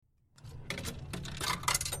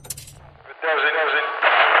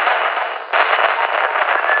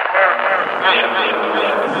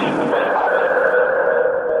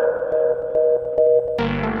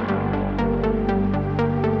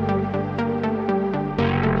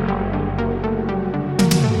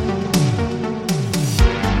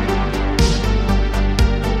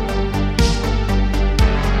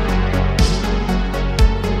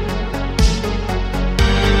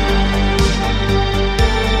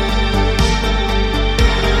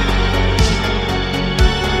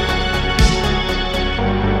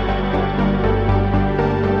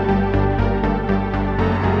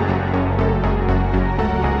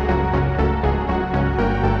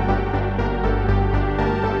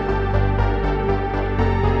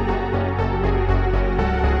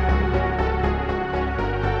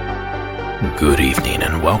Good evening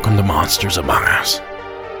and welcome to Monsters Among Us.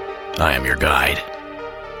 I am your guide,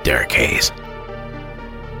 Derek Hayes.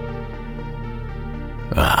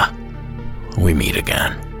 We meet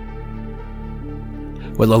again.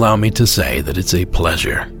 Well, allow me to say that it's a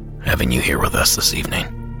pleasure having you here with us this evening.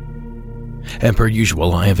 And per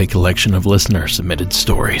usual, I have a collection of listener-submitted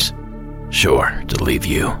stories, sure to leave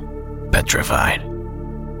you petrified.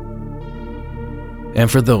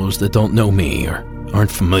 And for those that don't know me or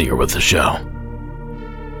aren't familiar with the show,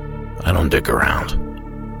 I don't dick around.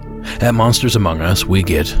 At Monsters Among Us, we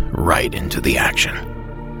get right into the action.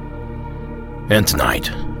 And tonight,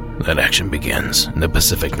 that action begins in the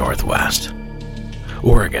Pacific Northwest.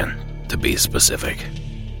 Oregon, to be specific.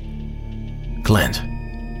 Clint,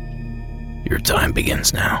 your time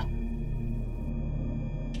begins now.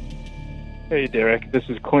 Hey Derek, this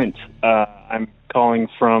is Clint. I'm calling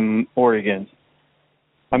from Oregon.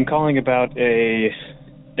 I'm calling about a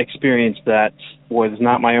experience that was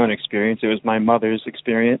not my own experience. It was my mother's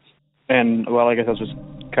experience. And, well, I guess I'll just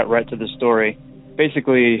cut right to the story.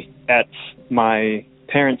 Basically, at my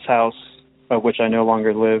parents' house, of which I no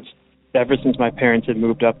longer live, ever since my parents had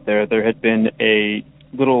moved up there, there had been a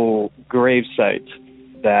little grave site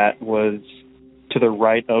that was to the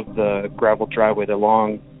right of the gravel driveway, the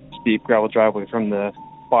long, steep gravel driveway from the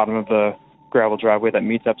bottom of the gravel driveway that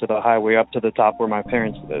meets up to the highway up to the top where my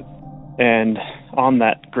parents lived. And on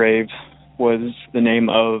that grave was the name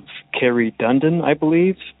of Carrie Dundon, I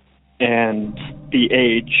believe, and the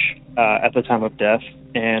age at the time of death,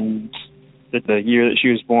 and the year that she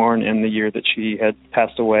was born and the year that she had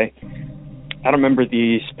passed away. I don't remember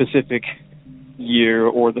the specific year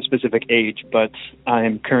or the specific age, but I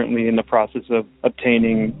am currently in the process of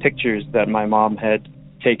obtaining pictures that my mom had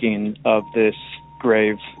taken of this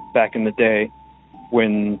grave back in the day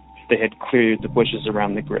when they had cleared the bushes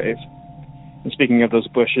around the grave. And speaking of those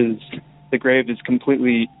bushes, the grave is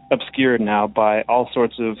completely obscured now by all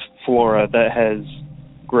sorts of flora that has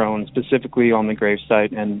grown specifically on the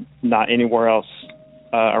gravesite and not anywhere else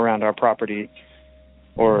around our property,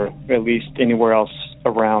 or at least anywhere else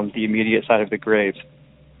around the immediate side of the grave.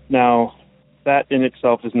 Now, that in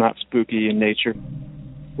itself is not spooky in nature,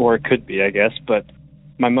 or it could be, I guess, but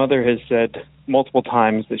my mother has said multiple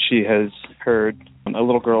times that she has heard a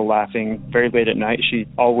little girl laughing very late at night. She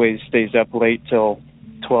always stays up late till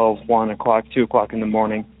 12, 1 o'clock, 2 o'clock in the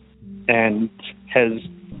morning, and has,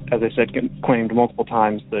 as I said, claimed multiple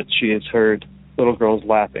times that she has heard little girls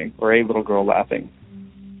laughing, or a little girl laughing.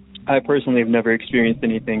 I personally have never experienced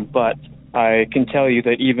anything, but I can tell you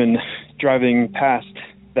that even driving past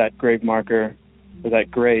that grave marker, or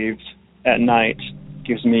that grave at night,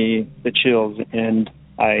 gives me the chills, and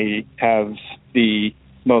I have the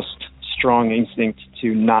most strong instinct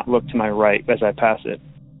to not look to my right as I pass it.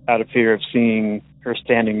 Out of fear of seeing her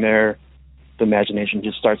standing there, the imagination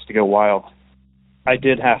just starts to go wild. I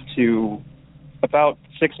did have to, about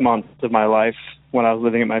 6 months of my life, when I was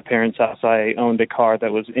living at my parents' house, I owned a car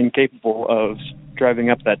that was incapable of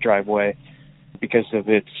driving up that driveway because of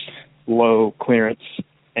its low clearance.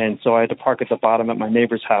 And so I had to park at the bottom at my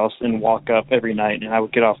neighbor's house and walk up every night. And I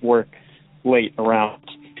would get off work late, around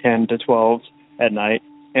 10 to 12 at night.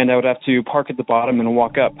 And I would have to park at the bottom and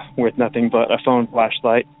walk up with nothing but a phone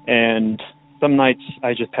flashlight. And some nights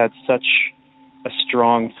I just had such a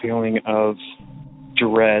strong feeling of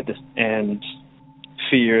dread and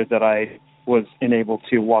fear that I was unable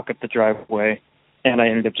to walk up the driveway, and I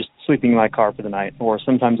ended up just sleeping in my car for the night. Or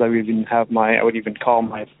sometimes I would even call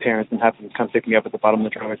my parents and have them come pick me up at the bottom of the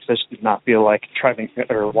driveway because I just did not feel like driving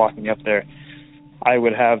or walking up there. I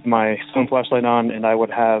would have my phone flashlight on, and I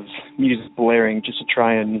would have music blaring just to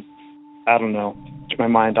try and, I don't know, get my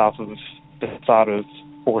mind off of the thought of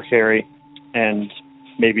poor Carrie and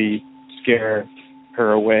maybe scare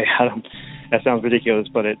her away. That sounds ridiculous,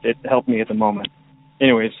 but it helped me at the moment.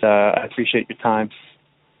 Anyways, I appreciate your time,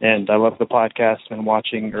 and I love the podcast. I've been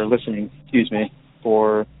watching, or listening,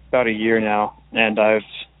 for about a year now, and I've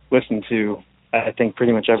listened to, I think,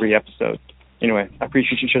 pretty much every episode. Anyway, I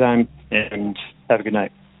appreciate your time, and have a good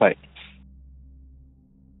night. Bye.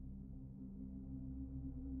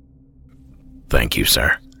 Thank you,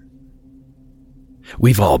 sir.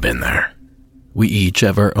 We've all been there. We each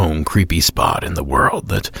have our own creepy spot in the world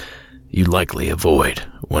that you likely avoid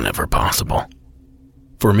whenever possible.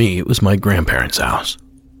 For me, it was my grandparents' house,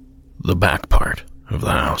 the back part of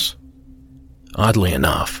the house. Oddly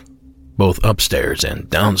enough, both upstairs and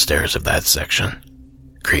downstairs of that section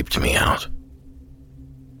creeped me out.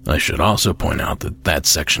 I should also point out that that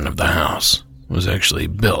section of the house was actually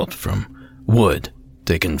built from wood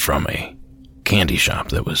taken from a candy shop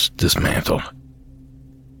that was dismantled.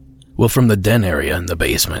 Well, from the den area in the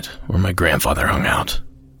basement, where my grandfather hung out,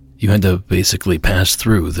 you had to basically pass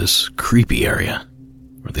through this creepy area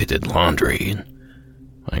where they did laundry, and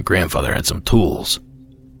my grandfather had some tools.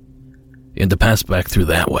 You had to pass back through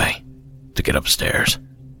that way to get upstairs.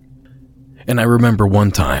 And I remember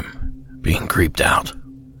one time being creeped out,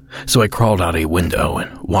 so I crawled out a window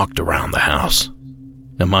and walked around the house.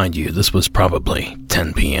 Now mind you, this was probably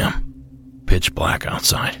 10 p.m., pitch black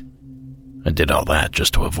outside. I did all that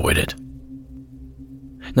just to avoid it.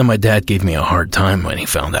 Now my dad gave me a hard time when he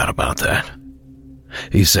found out about that.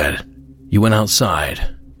 He said, "You went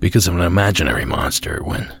outside because of an imaginary monster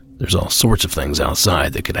when there's all sorts of things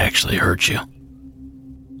outside that could actually hurt you."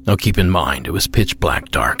 Now keep in mind, it was pitch black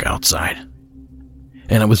dark outside,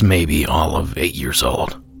 and I was maybe all of 8 years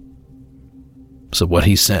old. So what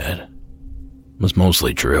he said was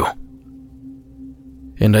mostly true.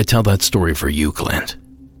 And I tell that story for you, Clint.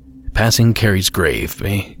 Passing Carrie's grave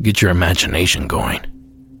may get your imagination going,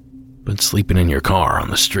 but sleeping in your car on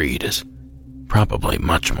the street is probably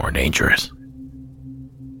much more dangerous.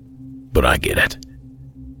 But I get it.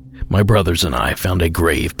 My brothers and I found a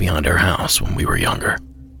grave behind our house when we were younger.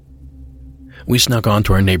 We snuck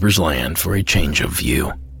onto our neighbor's land for a change of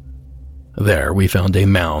view. There we found a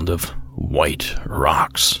mound of white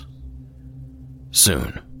rocks.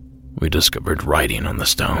 Soon, we discovered writing on the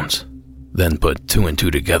stones, then put 2 and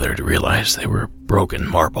 2 together to realize they were broken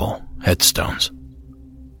marble headstones.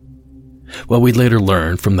 Well, we later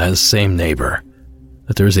learned from that same neighbor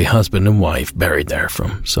that there is a husband and wife buried there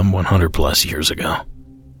from some 100 plus years ago.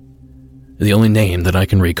 The only name that I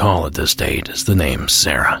can recall at this date is the name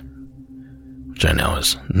Sarah, which I know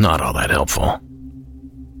is not all that helpful.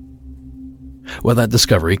 Well, that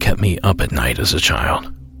discovery kept me up at night as a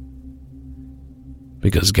child.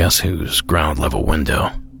 Because guess whose ground level window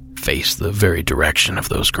faced the very direction of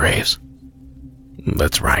those graves?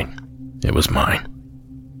 That's right, it was mine.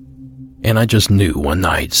 And I just knew one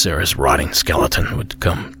night Sarah's rotting skeleton would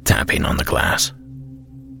come tapping on the glass.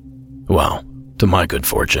 Well, to my good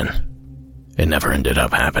fortune, it never ended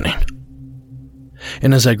up happening.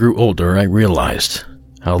 And as I grew older, I realized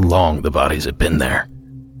how long the bodies had been there.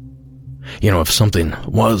 You know, if something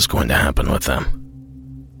was going to happen with them,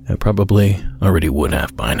 I probably already would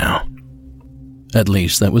have by now. At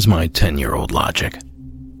least that was my 10-year-old logic.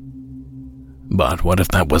 But what if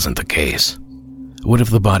that wasn't the case? What if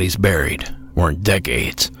the bodies buried weren't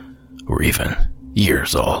decades or even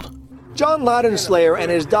years old? John Loudenslayer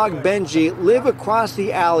and his dog Benji live across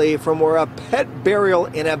the alley from where a pet burial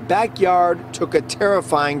in a backyard took a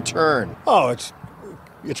terrifying turn. Oh,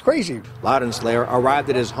 it's crazy. Loudenslayer arrived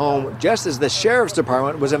at his home just as the sheriff's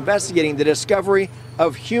department was investigating the discovery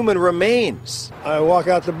of human remains. I walk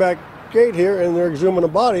out the back gate here and they're exhuming a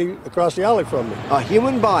body across the alley from me. A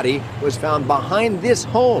human body was found behind this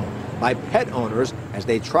home by pet owners as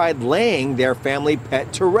they tried laying their family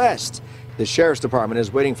pet to rest. The sheriff's department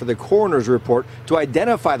is waiting for the coroner's report to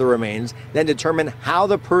identify the remains, then determine how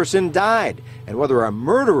the person died and whether a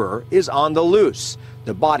murderer is on the loose.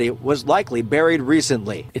 The body was likely buried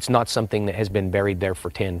recently. It's not something that has been buried there for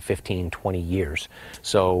 10, 15, 20 years.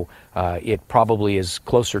 So it probably is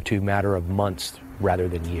closer to a matter of months rather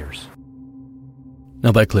than years.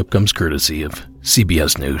 Now that clip comes courtesy of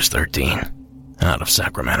CBS News 13 out of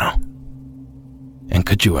Sacramento. And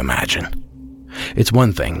could you imagine? It's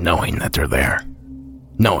one thing knowing that they're there,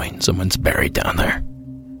 knowing someone's buried down there.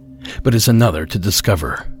 But it's another to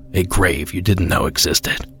discover a grave you didn't know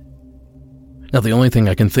existed. Now the only thing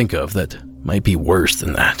I can think of that might be worse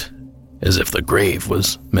than that is if the grave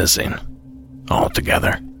was missing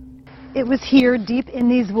altogether. It was here, deep in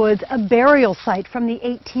these woods, a burial site from the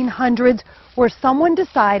 1800s where someone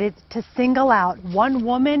decided to single out one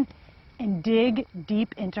woman and dig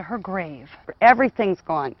deep into her grave. Everything's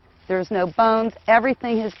gone. There's no bones.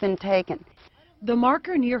 Everything has been taken. The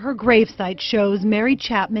marker near her gravesite shows Mary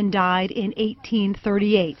Chapman died in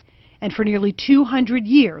 1838, and for nearly 200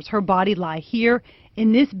 years her body lie here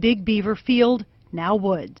in this Big Beaver field, now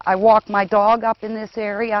woods. I walked my dog up in this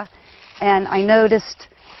area, and I noticed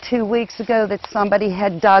 2 weeks ago that somebody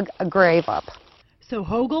had dug a grave up. So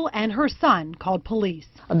Hogel and her son called police.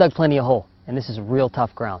 I've dug plenty of hole, and this is real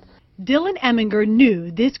tough ground. Dylan Eminger knew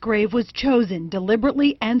this grave was chosen,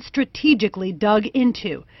 deliberately and strategically dug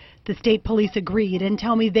into. The state police agreed and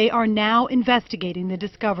tell me they are now investigating the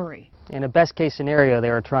discovery. In a best case scenario, they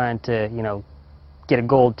were trying to, get a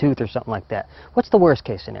gold tooth or something like that. What's the worst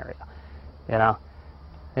case scenario?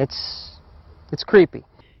 It's creepy.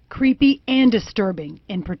 Creepy and disturbing,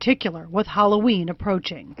 in particular with Halloween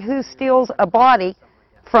approaching. Who steals a body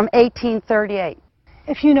from 1838?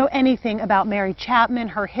 If you know anything about Mary Chapman,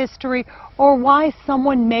 her history, or why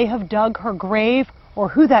someone may have dug her grave, or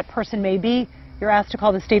who that person may be, you're asked to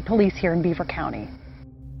call the state police here in Beaver County.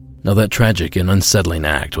 Now, that tragic and unsettling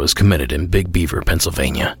act was committed in Big Beaver,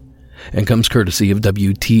 Pennsylvania, and comes courtesy of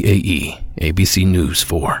WTAE, ABC News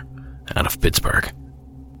 4, out of Pittsburgh.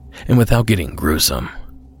 And without getting gruesome,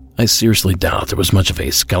 I seriously doubt there was much of a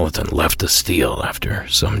skeleton left to steal after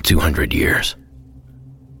some 200 years.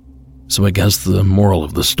 So I guess the moral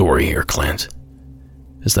of the story here, Clint,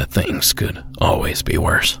 is that things could always be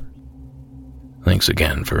worse. Thanks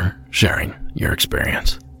again for sharing your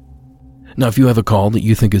experience. Now, if you have a call that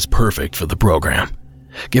you think is perfect for the program,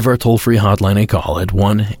 give our toll-free hotline a call at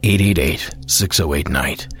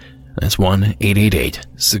 1-888-608-NIGHT. That's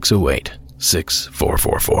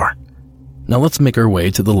 1-888-608-6444. Now let's make our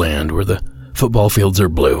way to the land where the football fields are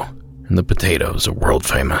blue and the potatoes are world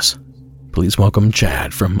famous. Please welcome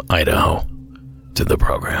Chad from Idaho to the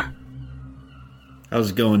program.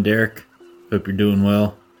 How's it going, Derek? Hope you're doing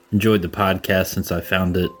well. Enjoyed the podcast since I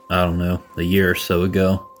found it, I don't know, a year or so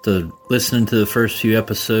ago. So listening to the first few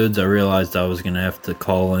episodes, I realized I was going to have to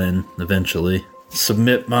call in eventually,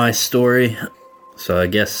 submit my story. So I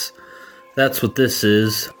guess that's what this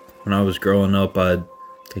is. When I was growing up, I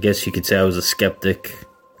guess you could say I was a skeptic,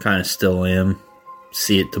 kind of still am,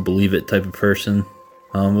 see it to believe it type of person.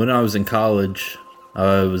 When I was in college,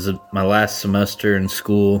 it was my last semester in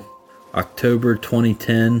school, October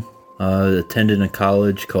 2010. Attended a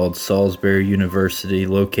college called Salisbury University,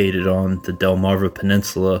 located on the Delmarva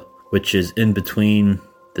Peninsula, which is in between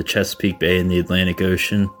the Chesapeake Bay and the Atlantic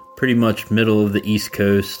Ocean, pretty much middle of the East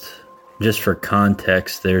Coast. Just for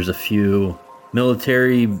context, there's a few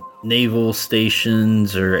military naval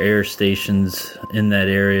stations or air stations in that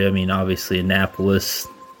area. I mean, obviously Annapolis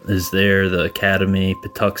is there, the Academy.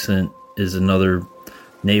 Patuxent is another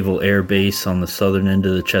naval air base on the southern end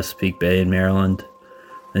of the Chesapeake Bay in Maryland.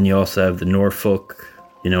 Then you also have the Norfolk,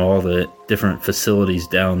 all the different facilities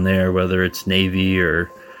down there, whether it's Navy or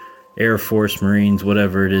Air Force, Marines,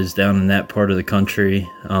 whatever it is down in that part of the country.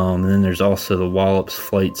 And then there's also the Wallops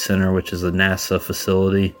Flight Center, which is a NASA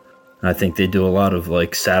facility. I think they do a lot of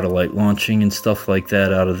satellite launching and stuff like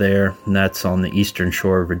that out of there. And that's on the eastern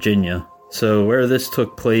shore of Virginia. So where this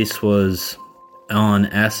took place was on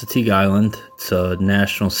Assateague Island. It's a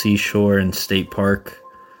national seashore and state park,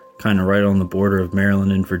 kind of right on the border of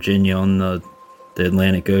Maryland and Virginia on the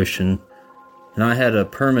Atlantic Ocean. And I had a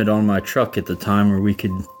permit on my truck at the time where we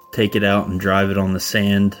could take it out and drive it on the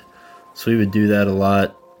sand. So we would do that a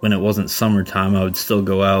lot. When it wasn't summertime, I would still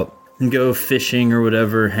go out and go fishing or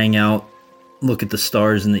whatever, hang out, look at the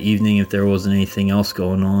stars in the evening if there wasn't anything else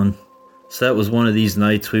going on. So that was one of these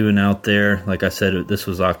nights we went out there. Like I said, this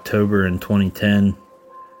was October in 2010.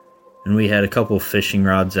 And we had a couple of fishing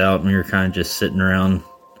rods out, and we were kind of just sitting around,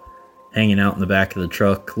 hanging out in the back of the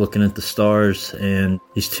truck, looking at the stars. And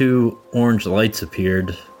these two orange lights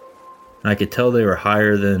appeared. And I could tell they were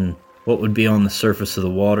higher than what would be on the surface of the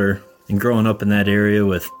water. And growing up in that area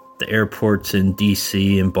with the airports in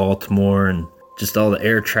D.C. and Baltimore and just all the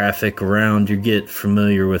air traffic around, you get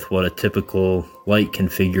familiar with what a typical light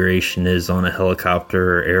configuration is on a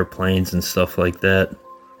helicopter or airplanes and stuff like that.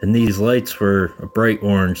 And these lights were a bright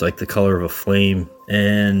orange, like the color of a flame.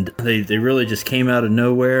 And they really just came out of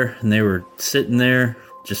nowhere, and they were sitting there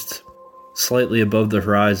just slightly above the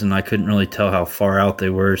horizon. I couldn't really tell how far out they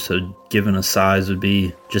were, so given a size would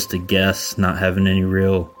be just a guess, not having any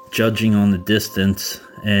real judging on the distance.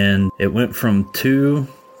 And it went from 2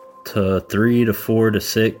 to 3 to 4 to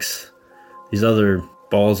 6. These other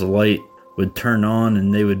balls of light would turn on,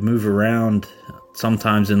 and they would move around,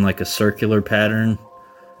 sometimes in a circular pattern.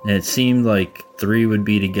 And it seemed like 3 would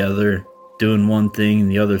be together doing one thing,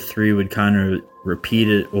 and the other 3 would kind of repeat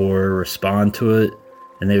it or respond to it.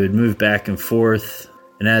 And they would move back and forth.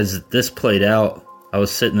 And as this played out, I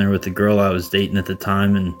was sitting there with the girl I was dating at the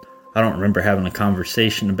time, and I don't remember having a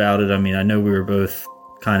conversation about it. I mean, I know we were both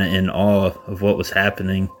kind of in awe of what was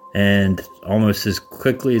happening. And almost as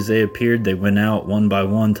quickly as they appeared, they went out one by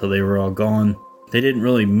one till they were all gone. They didn't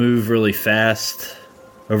really move really fast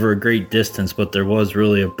over a great distance, but there was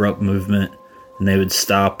really abrupt movement, and they would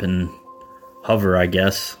stop and hover, I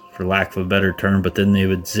guess, for lack of a better term, but then they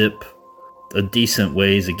would zip a decent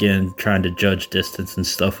ways, again, trying to judge distance and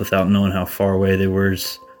stuff without knowing how far away they were.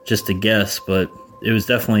 It's just a guess, but it was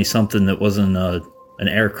definitely something that wasn't an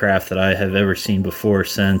aircraft that I have ever seen before or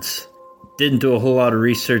since. Didn't do a whole lot of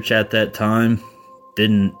research at that time.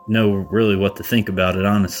 Didn't know really what to think about it,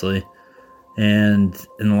 honestly. And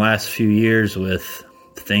in the last few years with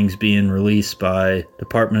things being released by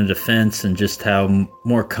Department of Defense and just how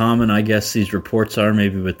more common, I guess, these reports are,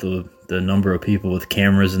 maybe with the number of people with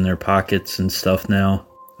cameras in their pockets and stuff now.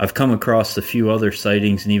 I've come across a few other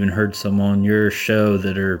sightings and even heard some on your show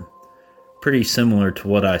that are pretty similar to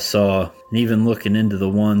what I saw. And even looking into the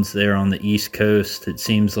ones there on the East Coast, it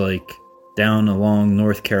seems like down along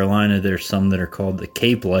North Carolina, there's some that are called the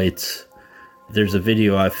Cape Lights. There's a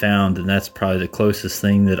video I found, and that's probably the closest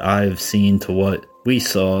thing that I've seen to what we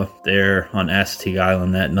saw there on Assateague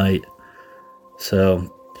Island that night.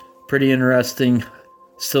 So, pretty interesting.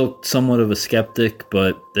 Still somewhat of a skeptic,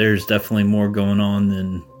 but there's definitely more going on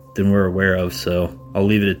than we're aware of, so I'll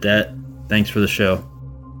leave it at that. Thanks for the show.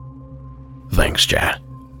 Thanks, Chad.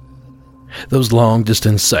 Those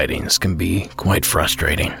long-distance sightings can be quite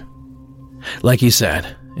frustrating. Like he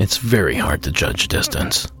said, it's very hard to judge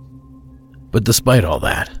distance. But despite all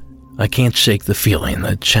that, I can't shake the feeling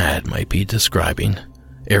that Chad might be describing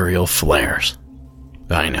aerial flares.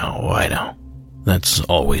 I know. That's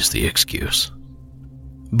always the excuse.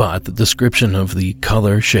 But the description of the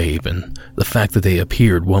color, shape, and the fact that they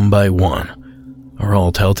appeared one by one are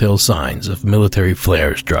all telltale signs of military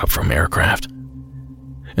flares dropped from aircraft.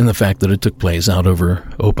 And the fact that it took place out over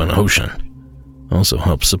open ocean also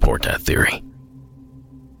helps support that theory.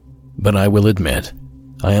 But I will admit,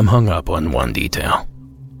 I am hung up on one detail.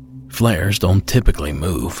 Flares don't typically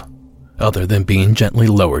move, other than being gently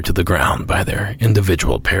lowered to the ground by their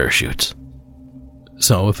individual parachutes.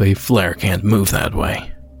 So if a flare can't move that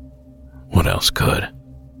way, what else could?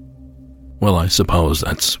 Well, I suppose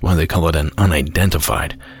that's why they call it an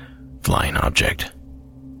unidentified flying object.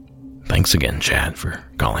 Thanks again, Chad, for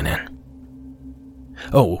calling in.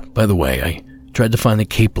 Oh, by the way, I tried to find the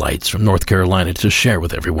Cape Lights from North Carolina to share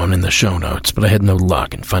with everyone in the show notes, but I had no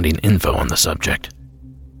luck in finding info on the subject.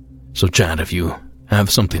 So, Chad, if you have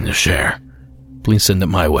something to share, please send it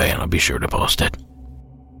my way and I'll be sure to post it.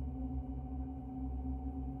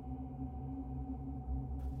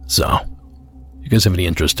 So, you guys have any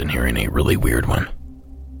interest in hearing a really weird one?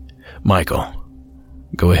 Michael,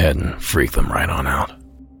 go ahead and freak them right on out.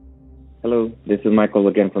 Hello, this is Michael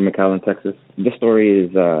again from McAllen, Texas. This story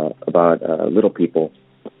is about little people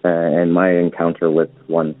and my encounter with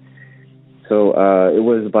one. So it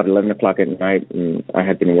was about 11 o'clock at night, and I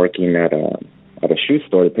had been working at a shoe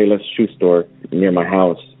store, the Payless shoe store near my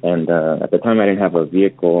house. And at the time, I didn't have a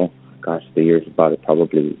vehicle. Gosh, the year's about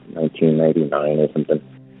probably 1999 or something.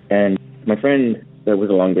 And my friend, there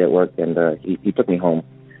was a long day at work, and he took me home.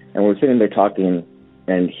 And we're sitting there talking,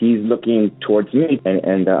 and he's looking towards me,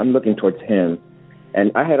 and I'm looking towards him.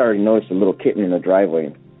 And I had already noticed a little kitten in the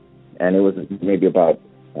driveway, and it was maybe about,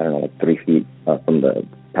 3 feet from the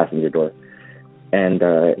passenger door. And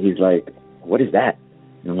he's like, "What is that?"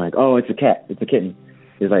 And I'm like, "Oh, it's a cat. It's a kitten."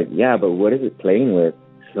 He's like, "Yeah, but what is it playing with?"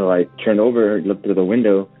 So I turned over, looked through the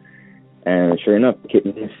window, and sure enough, the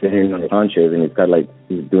kitten is sitting on the haunches, and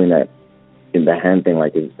he's doing that in the hand thing,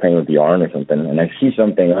 like he's playing with the arm or something. And I see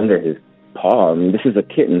something under his paw. I mean, this is a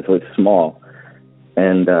kitten, so it's small.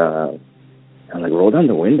 And I'm like, "Roll down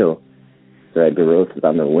the window." So I rolled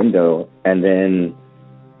down the window, and then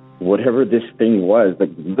whatever this thing was, the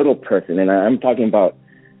little person, and I'm talking about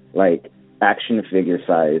like action figure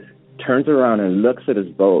size, turns around and looks at us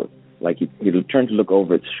both. Like he turns to look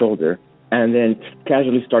over its shoulder, and then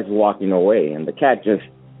casually starts walking away. And the cat just,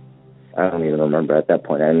 I don't even remember at that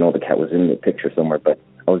point. I know the cat was in the picture somewhere, but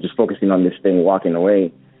I was just focusing on this thing walking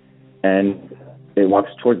away. And it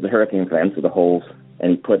walks towards the hurricane fence with the holes,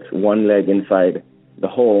 and puts one leg inside the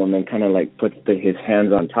hole, and then kind of like puts his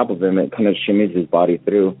hands on top of him, and kind of shimmies his body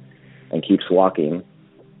through and keeps walking.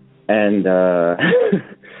 And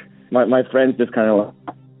my friends just kind of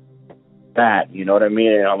like that, you know what I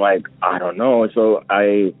mean? And I'm like, I don't know. So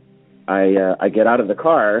I get out of the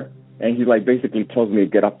car, and he like basically tells me to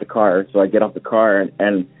get off the car. So I get off the car,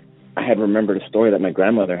 and I had remembered a story that my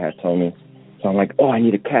grandmother had told me. So I'm like, oh, I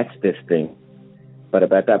need to catch this thing. But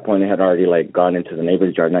at that point, it had already like gone into the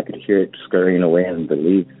neighbor's yard, and I could hear it scurrying away in the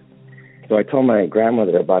leaves. So I told my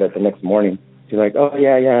grandmother about it the next morning. She's like, "Oh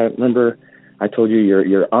yeah, remember I told you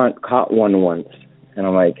your aunt caught one once?" And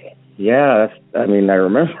I'm like, "Yeah, I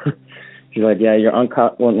remember." She's like, "Yeah, your aunt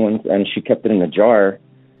caught one once, and she kept it in a jar,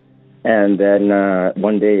 and then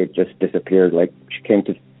one day it just disappeared. Like she came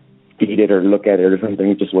to feed it or look at it or something,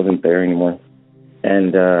 it just wasn't there anymore."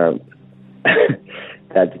 And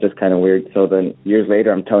that's just kind of weird. So then years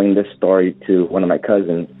later, I'm telling this story to one of my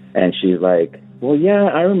cousins, and she's like, "Well, yeah,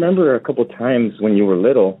 I remember a couple times when you were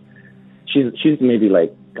little." She's maybe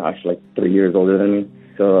like 3 years older than me.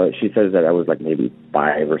 So she says that I was like maybe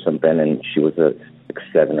 5 or something, and she was like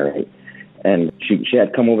 7 or 8. And she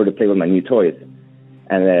had come over to play with my new toys.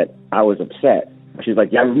 and that I was upset. She's like,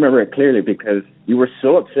 yeah, I remember it clearly because you were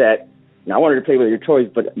so upset, and I wanted to play with your toys,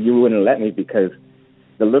 but you wouldn't let me because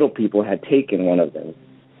the little people had taken one of them.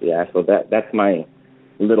 Yeah, so that's my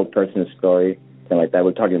little person story, something like that.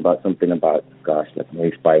 We're talking about something about, gosh, like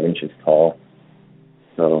maybe 5 inches tall.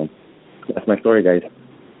 So that's my story, guys.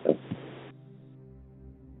 So.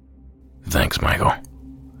 Thanks, Michael.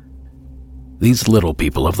 These little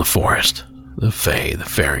people of the forest, the fae, the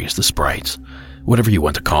fairies, the sprites, whatever you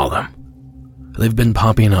want to call them, they've been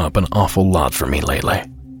popping up an awful lot for me lately.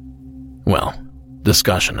 Well,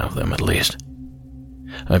 discussion of them at least.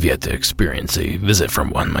 I've yet to experience a visit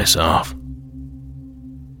from one myself.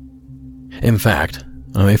 In fact,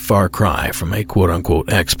 I'm a far cry from a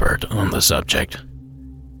quote-unquote expert on the subject.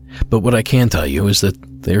 But what I can tell you is that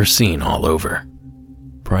they're seen all over,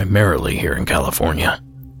 primarily here in California.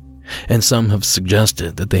 And some have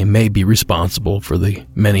suggested that they may be responsible for the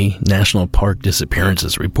many national park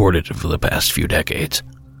disappearances reported over the past few decades.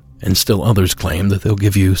 And still others claim that they'll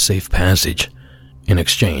give you safe passage in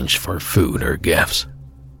exchange for food or gifts.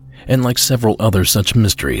 And like several other such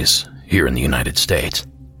mysteries here in the United States,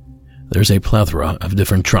 there's a plethora of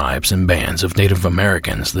different tribes and bands of Native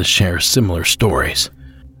Americans that share similar stories.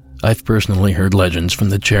 I've personally heard legends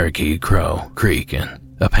from the Cherokee, Crow, Creek, and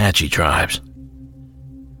Apache tribes.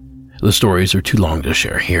 The stories are too long to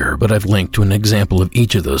share here, but I've linked to an example of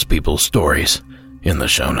each of those people's stories in the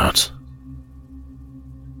show notes.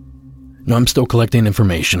 Now, I'm still collecting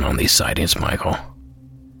information on these sightings, Michael.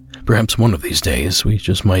 Perhaps one of these days we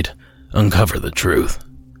just might uncover the truth.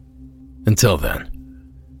 Until then,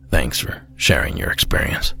 thanks for sharing your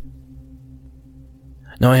experience.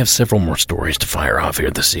 Now I have several more stories to fire off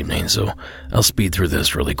here this evening, so I'll speed through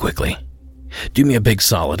this really quickly. Do me a big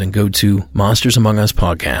solid and go to Monsters Among Us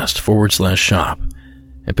Podcast /shop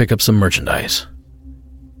and pick up some merchandise.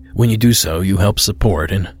 When you do so, you help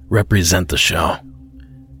support and represent the show.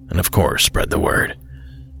 And of course, spread the word.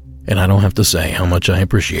 And I don't have to say how much I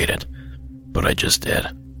appreciate it, but I just did.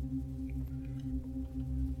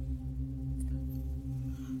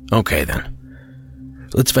 Okay then,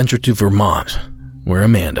 let's venture to Vermont, where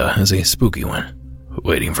Amanda has a spooky one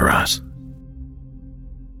waiting for us.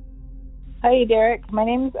 Hi, Derek. My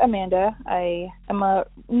name's Amanda. I am a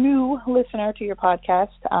new listener to your podcast.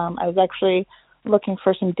 I was actually looking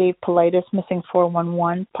for some Dave Paulides Missing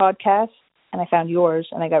 411 podcasts, and I found yours,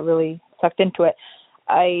 and I got really sucked into it.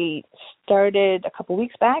 I started a couple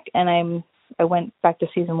weeks back, and I went back to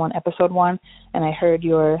season 1, episode 1, and I heard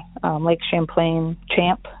your Lake Champlain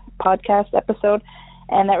Champ podcast episode,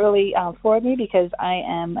 and that really floored me because I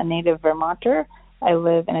am a native Vermonter. I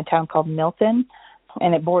live in a town called Milton,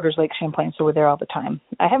 and it borders Lake Champlain, so we're there all the time.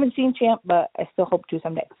 I haven't seen Champ, but I still hope to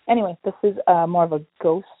someday. Anyway, this is more of a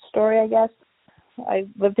ghost story, I guess. I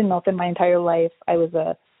lived in Milton my entire life. I was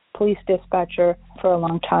a police dispatcher for a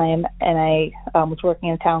long time, and I was working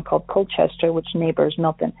in a town called Colchester, which neighbors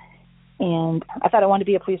Milton. And I thought I wanted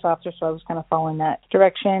to be a police officer, so I was kind of following that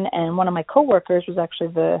direction. And one of my coworkers was actually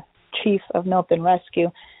the chief of Milton Rescue,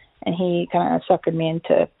 and he kind of suckered me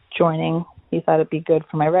into joining. He thought it'd be good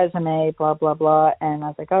for my resume, blah, blah, blah. And I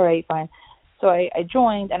was like, all right, fine. So I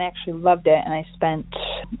joined, and I actually loved it, and I spent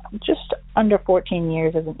just under 14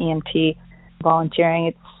 years as an EMT volunteering.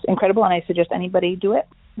 It's incredible, and I suggest anybody do it.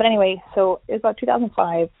 But anyway, so it was about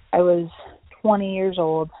 2005. I was 20 years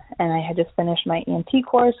old, and I had just finished my EMT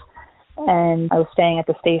course, and I was staying at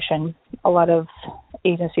the station. A lot of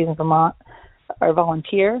agencies in Vermont are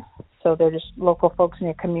volunteer, so they're just local folks in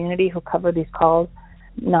your community who cover these calls,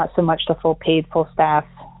 not so much the full paid, full staff,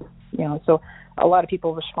 so a lot of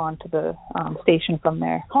people respond to the station from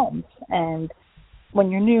their homes. And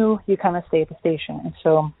when you're new, you kind of stay at the station. And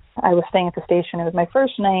so I was staying at the station. It was my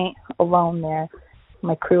first night alone there.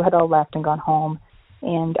 My crew had all left and gone home,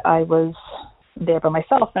 and I was there by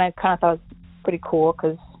myself, and I kind of thought it was pretty cool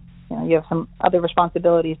because, you have some other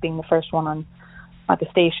responsibilities being the first one at the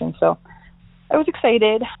station. So I was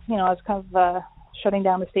excited. I was kind of shutting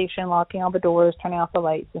down the station, locking all the doors, turning off the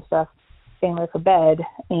lights and stuff, getting ready for bed.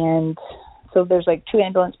 And so there's like 2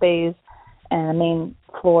 ambulance bays and a main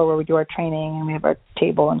floor where we do our training, and we have our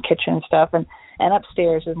table and kitchen and stuff. And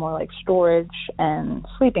upstairs is more like storage and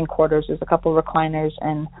sleeping quarters. There's a couple of recliners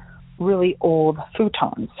and really old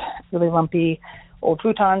futons, really lumpy old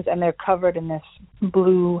futons, and they're covered in this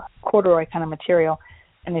blue corduroy kind of material,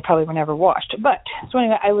 and they probably were never washed. But so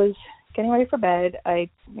anyway, I was getting ready for bed. I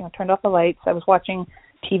turned off the lights. I was watching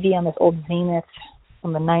TV on this old Zenith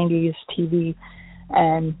from the 90s TV,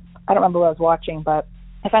 and I don't remember what I was watching, but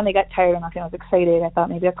I finally got tired enough. I was excited. I thought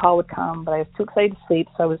maybe a call would come, but I was too excited to sleep,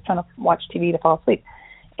 so I was trying to watch TV to fall asleep.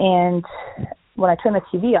 And when I turned the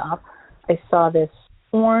TV off, I saw this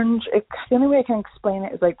orange. The only way I can explain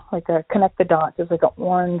it is like a connect the dots. It's like an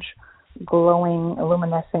orange, glowing,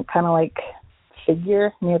 luminescent kind of like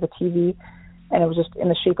figure near the TV, and it was just in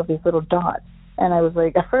the shape of these little dots. And I was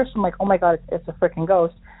like, at first I'm like, oh my God, it's a freaking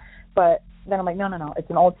ghost. But then I'm like, no, it's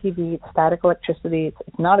an old TV, it's static electricity,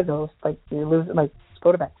 it's not a ghost, like you lose it, like just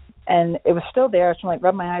go to bed. And it was still there, so I'm like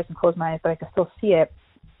rub my eyes and close my eyes, but I could still see it.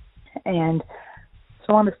 And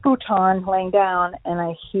so on this futon laying down, and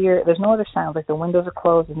I hear, there's no other sound, like the windows are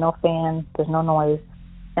closed, there's no fan, there's no noise,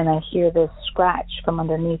 and I hear this scratch from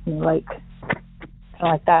underneath me, like kind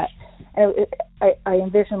of like that. And I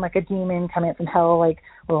envision like a demon coming from hell, like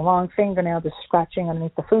with a long fingernail just scratching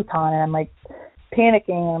underneath the futon, and I'm like panicking,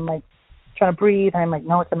 and I'm like trying to breathe, and I'm like,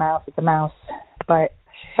 no, it's a mouse. But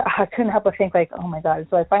I couldn't help but think like, oh my God.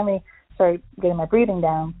 So I finally started getting my breathing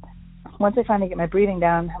down. Once I finally get my breathing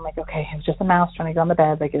down, I'm like, okay, it was just a mouse trying to get on the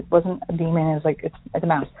bed. Like, it wasn't a demon. It was like, it's a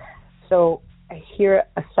mouse. So I hear it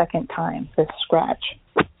a second time, this scratch.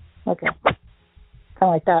 Okay. Kind of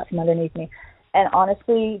like that from underneath me. And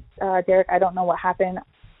honestly, Derek, I don't know what happened.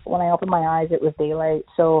 When I opened my eyes, it was daylight.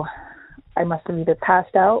 So I must have either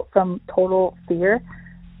passed out from total fear,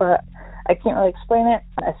 but I can't really explain it.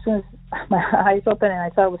 As soon as my eyes opened and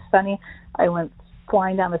I saw it was sunny, I went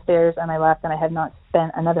flying down the stairs and I left, and I had not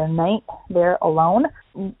spent another night there alone.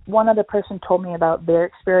 One other person told me about their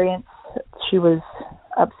experience. She was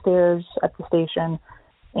upstairs at the station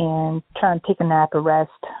and trying to take a nap or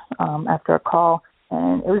rest after a call,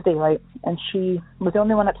 and it was daylight, and she was the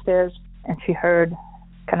only one upstairs, and she heard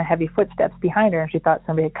kind of heavy footsteps behind her, and she thought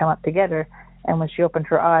somebody had come up to get her. And when she opened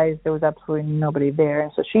her eyes, there was absolutely nobody there.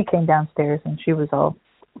 And so she came downstairs, and she was all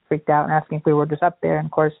freaked out and asking if we were just up there. And,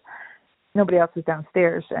 of course, nobody else was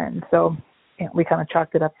downstairs. And so we kind of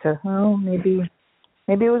chalked it up to, oh, maybe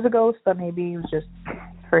it was a ghost, but maybe it was just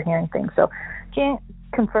her hearing things. So can't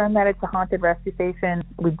confirm that it's a haunted rescue station.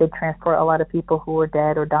 We did transport a lot of people who were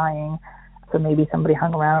dead or dying. So maybe somebody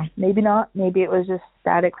hung around. Maybe not. Maybe it was just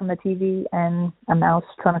static from the TV and a mouse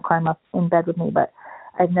trying to climb up in bed with me. But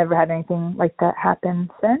I've never had anything like that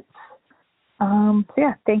happen since. So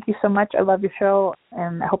yeah, thank you so much. I love your show,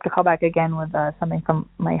 and I hope to call back again with something from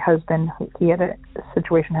my husband. He had a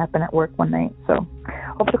situation happen at work one night, so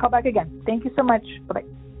hope to call back again. Thank you so much. Bye-bye.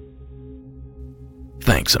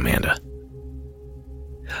 Thanks, Amanda.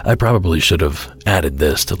 I probably should have added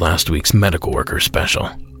this to last week's medical worker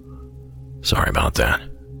special. Sorry about that.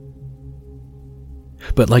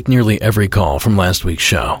 But like nearly every call from last week's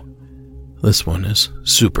show, this one is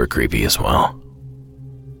super creepy as well.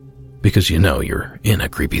 Because you know you're in a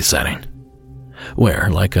creepy setting, where,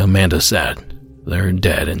 like Amanda said, there are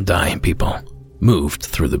dead and dying people moved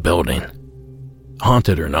through the building.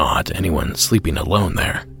 Haunted or not, anyone sleeping alone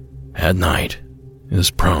there at night is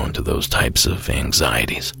prone to those types of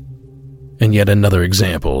anxieties. And yet another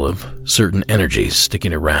example of certain energies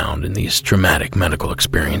sticking around in these traumatic medical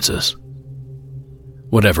experiences.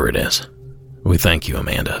 Whatever it is, we thank you,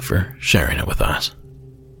 Amanda, for sharing it with us.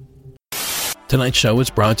 Tonight's show is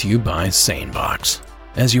brought to you by SaneBox.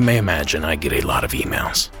 As you may imagine, I get a lot of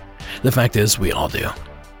emails. The fact is, we all do.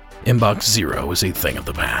 Inbox zero is a thing of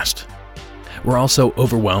the past. We're all so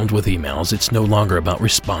overwhelmed with emails, it's no longer about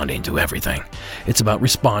responding to everything. It's about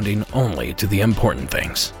responding only to the important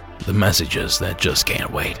things, the messages that just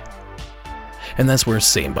can't wait. And that's where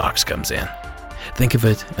SaneBox comes in. Think of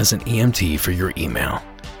it as an EMT for your email.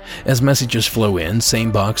 As messages flow in,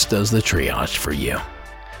 SaneBox does the triage for you,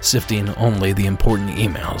 sifting only the important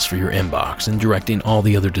emails for your inbox and directing all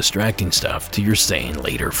the other distracting stuff to your Sane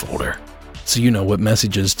Later folder, so you know what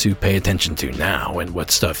messages to pay attention to now and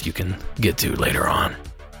what stuff you can get to later on.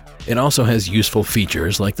 It also has useful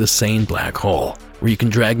features like the Sane Black Hole, where you can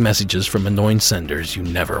drag messages from annoying senders you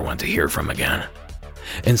never want to hear from again,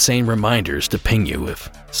 and Sane reminders to ping you if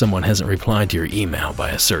someone hasn't replied to your email by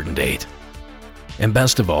a certain date. And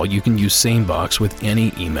best of all, you can use SaneBox with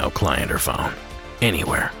any email client or phone,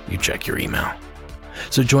 anywhere you check your email.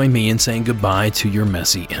 So join me in saying goodbye to your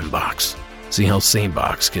messy inbox. See how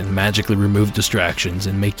SaneBox can magically remove distractions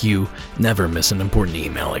and make you never miss an important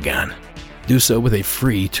email again. Do so with a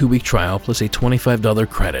free 2-week trial plus a $25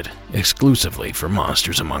 credit exclusively for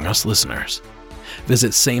Monsters Among Us listeners.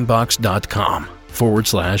 Visit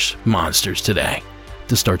sanebox.com/monsters today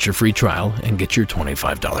to start your free trial and get your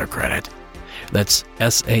 $25 credit. That's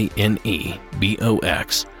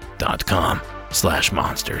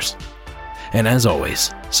sanebox.com/monsters. And as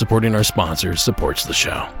always, supporting our sponsors supports the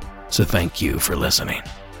show. So thank you for listening.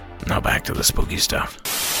 Now back to the spooky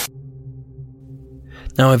stuff.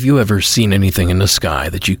 Now, have you ever seen anything in the sky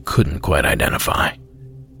that you couldn't quite identify?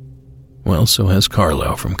 Well, so has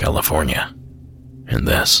Carlo from California. And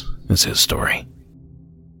this is his story.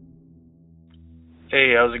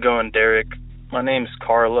 Hey, how's it going, Derek? My name's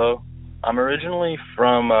Carlo. I'm originally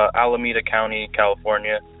from Alameda County,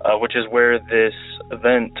 California, which is where this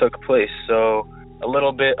event took place. So a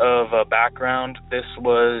little bit of background. This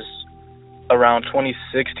was around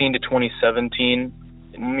 2016 to 2017.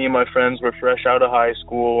 Me and my friends were fresh out of high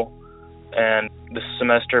school, and the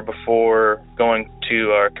semester before going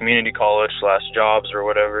to our community college / jobs or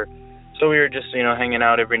whatever. So we were just, hanging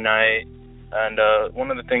out every night. And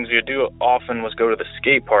one of the things we would do often was go to the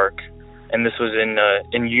skate park. And this was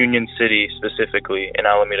in Union City, specifically in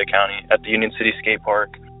Alameda County, at the Union City Skate Park.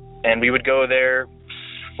 And we would go there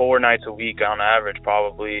 4 nights a week on average,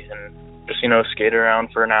 probably, and just, skate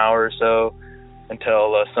around for an hour or so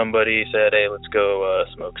until somebody said, hey, let's go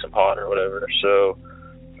smoke some pot or whatever. So,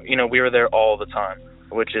 we were there all the time,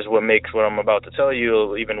 which is what makes what I'm about to tell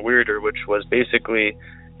you even weirder, which was basically,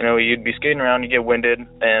 you'd be skating around, you get winded,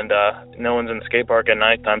 and no one's in the skate park at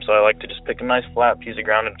nighttime, so I like to just pick a nice flat piece of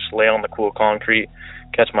ground and just lay on the cool concrete,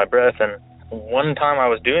 catch my breath. And one time I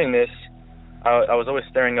was doing this, I was always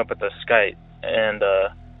staring up at the sky, and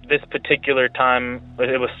this particular time,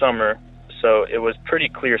 it was summer, so it was pretty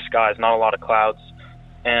clear skies, not a lot of clouds,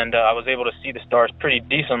 and I was able to see the stars pretty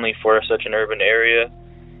decently for such an urban area.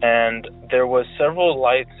 And there was several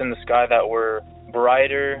lights in the sky that were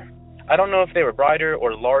brighter. I don't know if they were brighter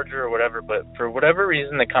or larger or whatever, but for whatever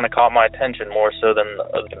reason, they kind of caught my attention more so than,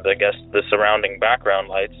 I guess, the surrounding background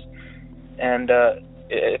lights. And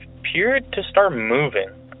it appeared to start moving.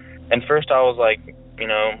 And first I was like,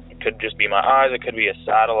 it could just be my eyes, it could be a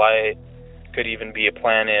satellite, it could even be a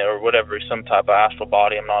planet or whatever, some type of astral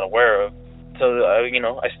body I'm not aware of. So,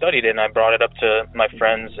 I studied it and I brought it up to my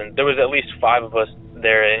friends, and there was at least 5 of us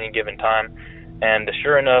there at any given time. And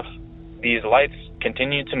sure enough, these lights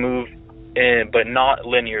continued to move, but not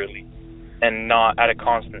linearly and not at a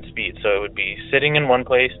constant speed. So it would be sitting in one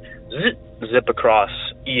place, zip across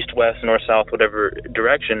east, west, north, south, whatever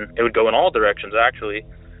direction. It would go in all directions, actually.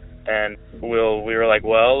 And we were like,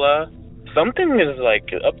 well, something is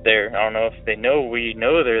up there. I don't know if we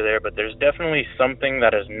know they're there, but there's definitely something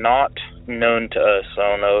that is not known to us. I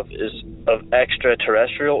don't know if it's of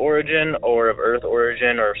extraterrestrial origin or of Earth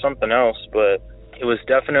origin or something else, but it was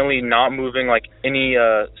definitely not moving like any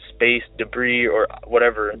space, debris, or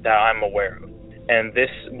whatever that I'm aware of. And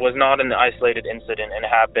this was not an isolated incident, and it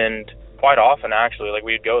happened quite often, actually.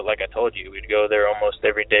 We'd go, like I told you, we'd go there almost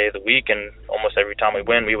every day of the week, and almost every time we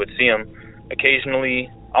went, we would see them. Occasionally,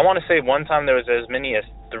 I want to say one time there was as many as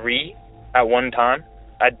 3 at one time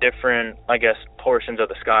at different, portions of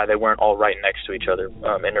the sky. They weren't all right next to each other,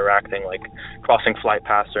 interacting, crossing flight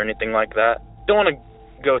paths or anything like that. Don't want to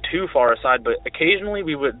go too far aside, but occasionally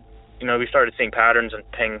we would, we started seeing patterns and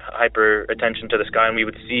paying hyper attention to the sky, and we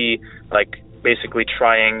would see, basically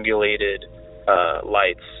triangulated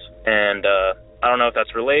lights. And I don't know if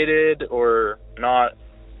that's related or not,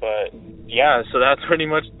 but yeah, so that's pretty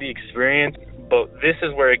much the experience. But this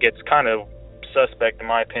is where it gets kind of suspect, in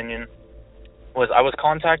my opinion. I was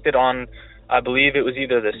contacted on, I believe it was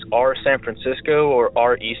either this R San Francisco or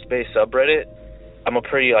R East Bay subreddit. I'm a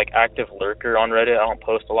pretty active lurker on Reddit. I don't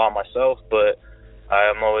post a lot myself, but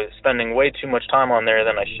I'm always spending way too much time on there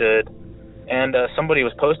than I should. And somebody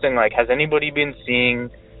was posting has anybody been seeing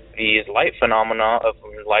these light phenomena of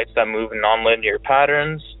lights that move in nonlinear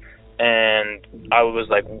patterns? And I was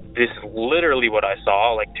like, this is literally what I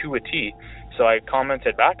saw, to a T. So I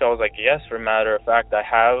commented back. I was like, yes, for a matter of fact, I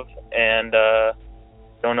have, and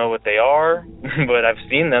don't know what they are, but I've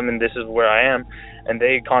seen them, and this is where I am. And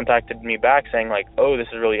they contacted me back saying, oh, this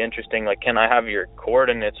is really interesting. Can I have your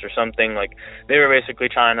coordinates or something? They were basically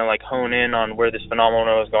trying to, hone in on where this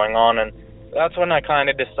phenomenon was going on. And that's when I kind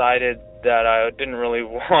of decided that I didn't really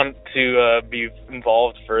want to be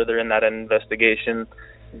involved further in that investigation.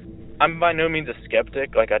 I'm by no means a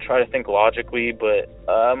skeptic. I try to think logically, but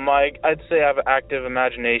I'd say I have an active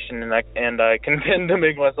imagination, and I can tend to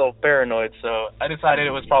make myself paranoid. So I decided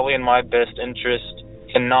it was probably in my best interest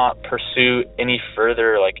to not pursue any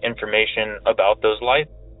further information about those lights.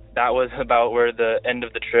 That was about where the end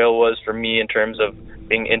of the trail was for me in terms of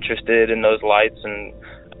being interested in those lights, and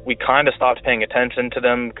we kind of stopped paying attention to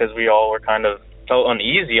them because we all were kind of felt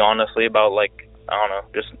uneasy, honestly, about I don't know,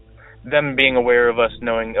 just them being aware of us,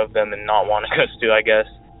 knowing of them, and not wanting us to, I guess.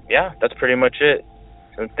 Yeah, that's pretty much it.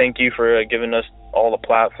 So thank you for giving us all the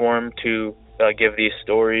platform to give these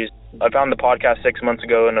stories. I found the podcast 6 months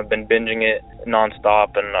ago, and I've been binging it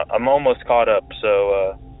nonstop, and I'm almost caught up.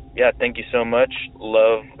 So, yeah, thank you so much.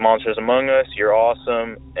 Love Monsters Among Us. You're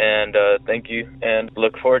awesome, and thank you, and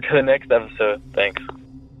look forward to the next episode. Thanks.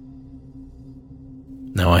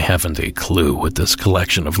 Now, I haven't a clue what this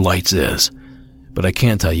collection of lights is, But I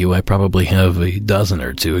can tell you I probably have a dozen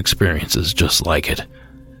or two experiences just like it,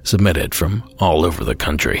 submitted from all over the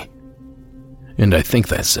country. And I think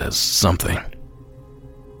that says something.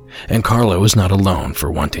 And Carlo is not alone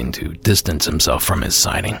for wanting to distance himself from his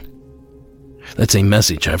sighting. That's a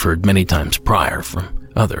message I've heard many times prior from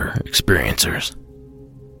other experiencers.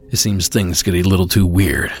 It seems things get a little too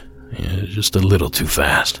weird, just a little too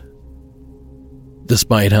fast.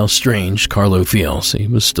 Despite how strange Carlo feels, he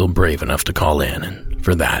was still brave enough to call in, and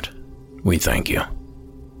for that, we thank you.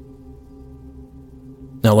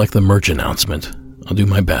 Now, like the merch announcement, I'll do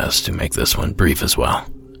my best to make this one brief as well.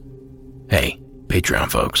 Hey,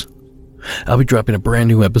 Patreon folks, I'll be dropping a brand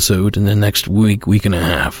new episode in the next week and a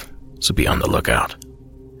half, so be on the lookout.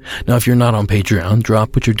 Now, if you're not on Patreon,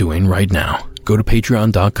 drop what you're doing right now. Go to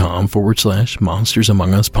patreon.com/Monsters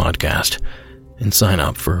Among Us podcast and sign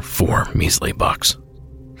up for $4 measly bucks.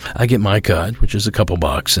 I get my cut, which is a couple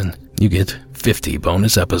bucks, and you get 50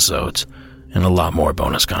 bonus episodes and a lot more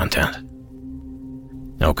bonus content.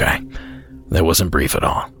 Okay, that wasn't brief at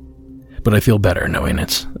all, but I feel better knowing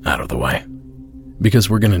it's out of the way, because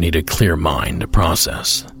we're going to need a clear mind to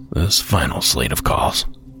process this final slate of calls.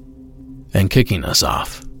 And kicking us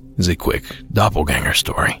off is a quick doppelganger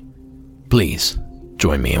story. Please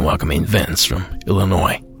join me in welcoming Vince from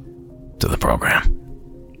Illinois to the program.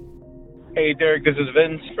 Hey, Derek, this is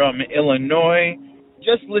Vince from Illinois.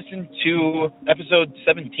 Just listened to episode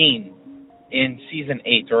 17 in season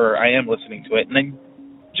 8, or I am listening to it, and I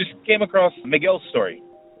just came across Miguel's story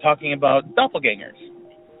talking about doppelgangers.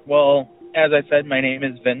 Well, as I said, my name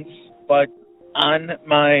is Vince, but on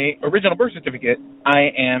my original birth certificate,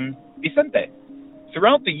 I am Vicente.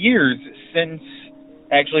 Throughout the years, since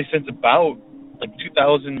about like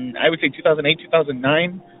 2000, I would say 2008,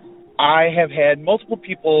 2009, I have had multiple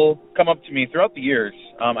people come up to me throughout the years,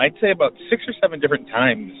 I'd say about 6 or 7 different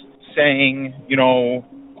times, saying, oh,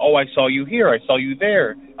 I saw you here, I saw you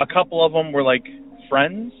there. A couple of them were like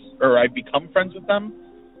friends, or I've become friends with them.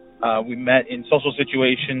 We met in social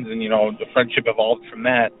situations, and, the friendship evolved from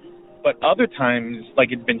that. But other times,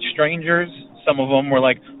 like, it'd been strangers. Some of them were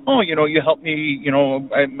like, oh, you helped me,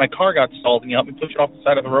 my car got stalled, and you helped me push it off the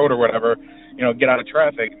side of the road or whatever, get out of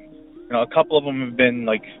traffic. A couple of them have been,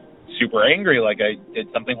 like, super angry, like I did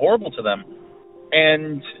something horrible to them.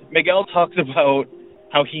 And Miguel talks about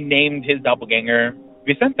how he named his doppelganger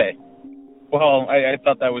Vicente. Well, I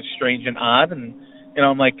thought that was strange and odd, and,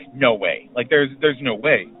 I'm like, no way. Like, there's no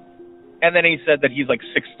way. And then he said that he's like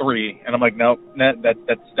 6'3", and I'm like, nope,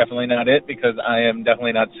 that's definitely not it, because I am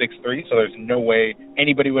definitely not 6'3", so there's no way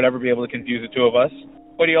anybody would ever be able to confuse the two of us.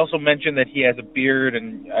 But he also mentioned that he has a beard,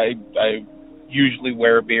 and I usually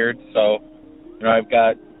wear a beard, so,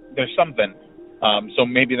 there's something. So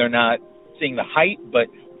maybe they're not seeing the height, but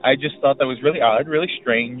I just thought that was really odd, really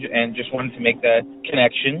strange, and just wanted to make that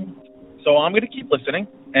connection. So I'm going to keep listening,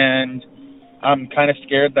 and I'm kind of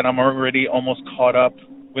scared that I'm already almost caught up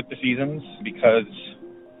with the seasons, because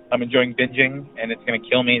I'm enjoying binging, and it's going to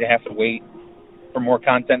kill me to have to wait for more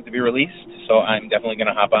content to be released. So I'm definitely going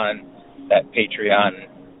to hop on that Patreon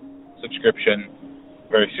subscription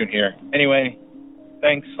very soon here. Anyway,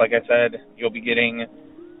 thanks. Like I said, you'll be getting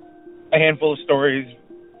a handful of stories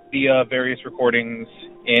via various recordings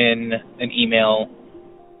in an email,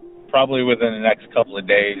 probably within the next couple of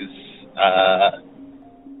days.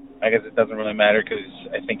 I guess it doesn't really matter, because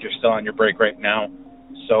I think you're still on your break right now.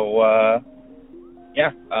 So,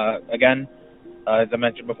 again, as I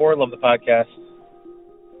mentioned before, love the podcast.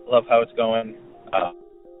 Love how it's going.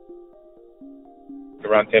 The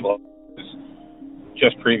roundtable is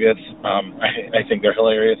just previous. I think they're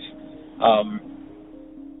hilarious. I'll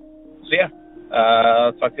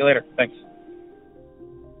talk to you later. Thanks.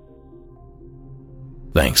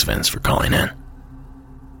 Thanks, Vince, for calling in.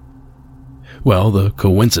 Well, the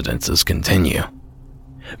coincidences continue,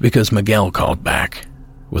 because Miguel called back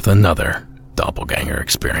with another doppelganger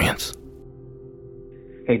experience.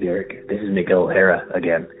 Hey, Derek. This is Miguel O'Hara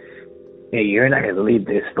again. Hey, you're not going to believe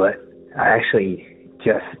this, but I actually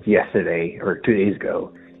just yesterday, or 2 days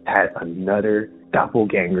ago, had another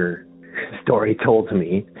doppelganger story told to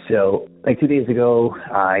me. So, like 2 days ago,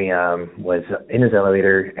 I was in this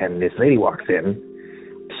elevator, and this lady walks in.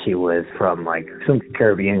 She was from, like, some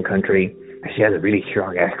Caribbean country. She has a really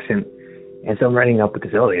strong accent. And so I'm running up with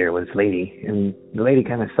this elevator with this lady, and the lady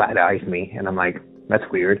kind of side-eyes me, and I'm like, that's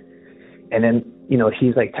weird. And then,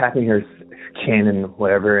 she's like tapping her chin and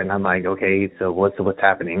whatever, and I'm like, okay, so what's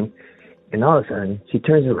happening? And all of a sudden, she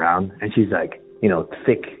turns around, and she's like,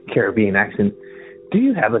 thick Caribbean accent, do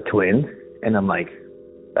you have a twin? And I'm like,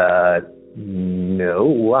 no,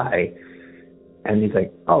 why? And he's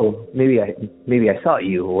like, oh, maybe I saw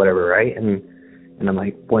you or whatever, right? And And I'm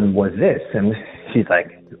like, when was this? And she's like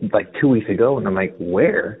 2 weeks ago. And I'm like,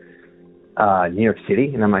 where? New York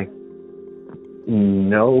City? And I'm like,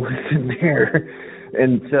 no, it's there.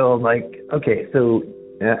 And so I'm like, okay, so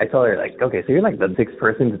I told her, like, okay, so you're like the sixth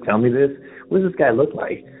person to tell me this. What does this guy look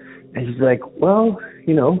like? And she's like, well,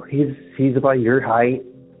 you know, he's about your height,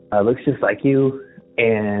 looks just like you,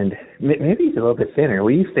 and maybe he's a little bit thinner.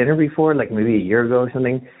 Were you thinner before, like maybe a year ago or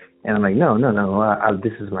something? And I'm like, no,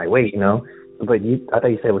 this is my weight, you know. But I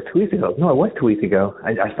thought you said it was 2 weeks ago. No, it was 2 weeks ago.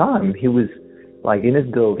 I saw him. He was like in his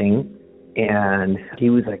building, and he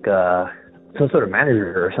was like some sort of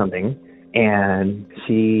manager or something. And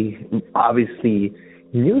she obviously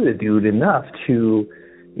knew the dude enough to,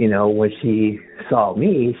 you know, when she saw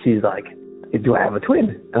me, she's like, do I have a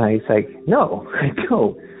twin? And I was like, no, I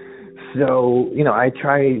don't. So, you know, I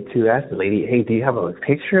tried to ask the lady, hey, do you have a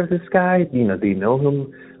picture of this guy? You know, do you know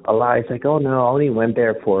him a lot? It's like, oh, no, I only went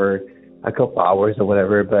there for a couple hours or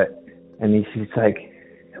whatever. And then she's like,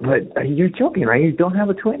 but you're joking, right? You don't have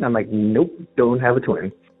a twin? I'm like, nope, don't have a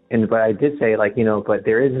twin. But I did say, like, you know, but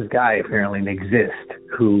there is this guy apparently that exists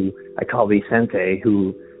who I call Vicente,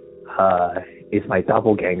 who is my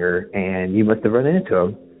doppelganger, and you must have run into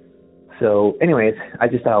him. So, anyways, I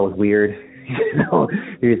just thought it was weird. You know,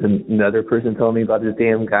 here's another person telling me about this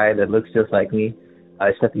damn guy that looks just like me,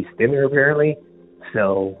 except he's thinner apparently.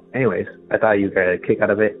 So, anyways, I thought you got a kick out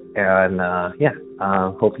of it, and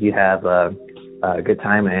hope you have a good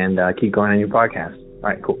time and keep going on your podcast. All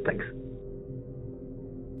right, cool, thanks.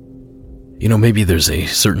 You know, maybe there's a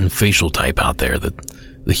certain facial type out there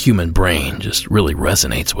that the human brain just really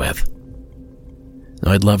resonates with.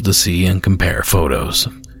 I'd love to see and compare photos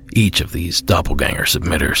of each of these doppelganger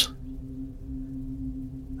submitters.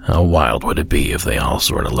 How wild would it be if they all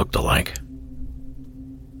sort of looked alike?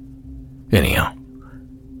 Anyhow,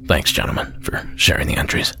 thanks, gentlemen, for sharing the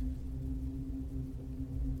entries.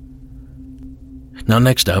 Now,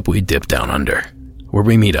 next up, we dip down under, where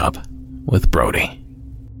we meet up with Brody.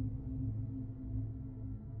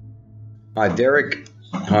 Hi, Derek.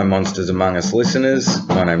 Hi, Monsters Among Us listeners.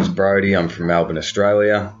 My name's Brody. I'm from Melbourne,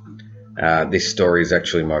 Australia. This story is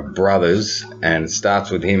actually my brother's, and it starts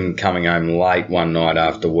with him coming home late one night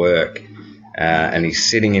after work, and he's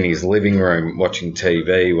sitting in his living room watching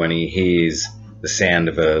TV when he hears the sound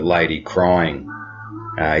of a lady crying.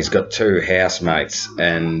 He's got two housemates,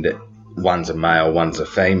 and one's a male, one's a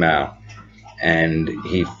female, and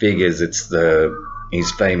he figures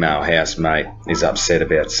his female housemate is upset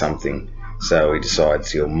about something. So he decides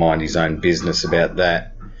he'll mind his own business about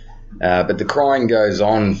that. But the crying goes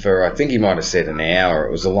on for, I think he might have said an hour.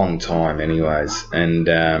 It was a long time anyways.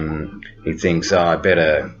 And he thinks, I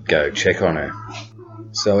better go check on her.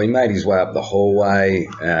 So he made his way up the hallway,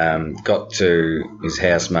 got to his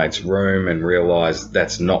housemate's room and realised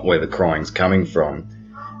that's not where the crying's coming from,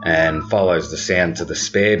 and follows the sound to the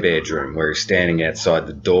spare bedroom where he's standing outside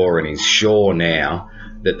the door, and he's sure now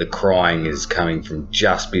that the crying is coming from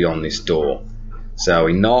just beyond this door. So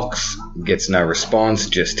he knocks, gets no response,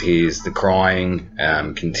 just hears the crying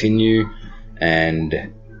continue,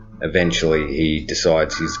 and eventually he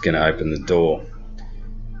decides he's going to open the door.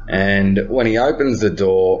 And when he opens the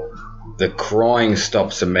door, the crying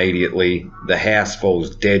stops immediately, the house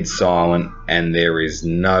falls dead silent, and there is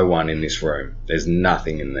no one in this room. There's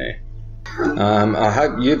nothing in there. I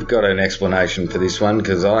hope you've got an explanation for this one,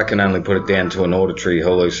 because I can only put it down to an auditory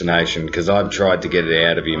hallucination, because I've tried to get it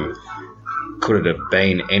out of him. Could it have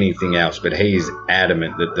been anything else? But he's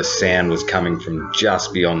adamant that the sound was coming from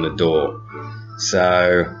just beyond the door.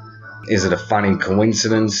 So, is it a funny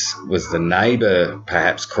coincidence? Was the neighbour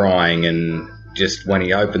perhaps crying, and just when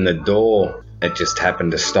he opened the door, it just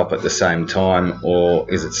happened to stop at the same time? Or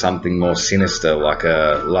is it something more sinister, like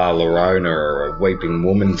a La Llorona or a weeping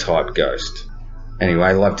woman type ghost? Anyway,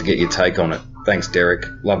 I'd love to get your take on it. Thanks, Derek.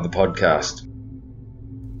 Love the podcast.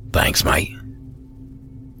 Thanks, mate.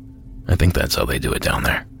 I think that's how they do it down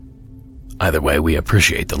there. Either way, we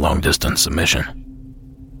appreciate the long-distance submission.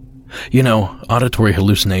 You know, auditory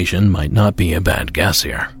hallucination might not be a bad guess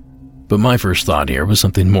here, but my first thought here was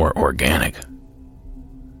something more organic.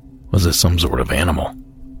 Was it some sort of animal?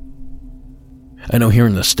 I know here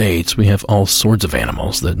in the States we have all sorts of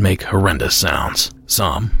animals that make horrendous sounds.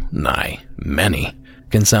 Some, nay, many,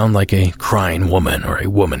 can sound like a crying woman or a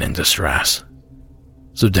woman in distress.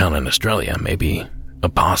 So down in Australia, maybe a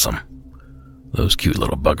possum. Those cute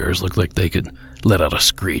little buggers look like they could let out a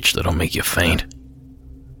screech that'll make you faint.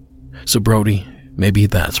 So Brody, maybe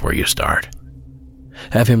that's where you start.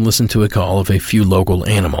 Have him listen to a call of a few local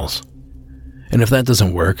animals. And if that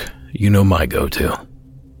doesn't work, you know my go-to.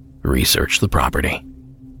 Research the property.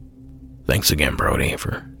 Thanks again, Brody,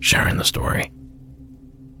 for sharing the story.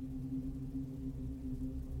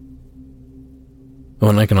 Oh,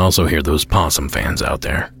 and I can also hear those possum fans out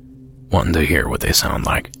there, wanting to hear what they sound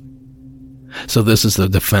like. So this is the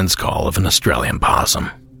defense call of an Australian possum.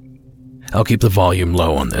 I'll keep the volume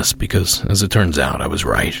low on this because, as it turns out, I was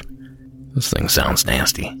right. This thing sounds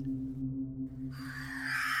nasty.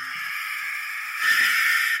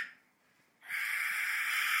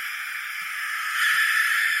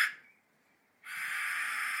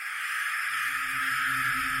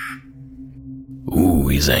 Ooh,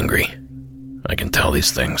 he's angry. I can tell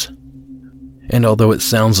these things. And although it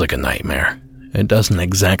sounds like a nightmare, it doesn't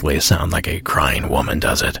exactly sound like a crying woman,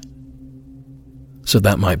 does it? So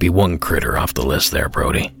that might be one critter off the list there,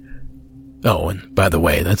 Brody. Oh, and by the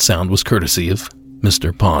way, that sound was courtesy of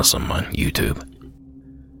Mr. Possum on YouTube.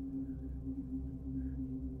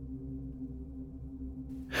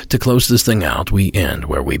 To close this thing out, we end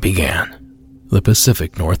where we began. The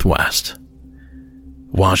Pacific Northwest.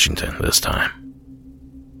 Washington this time.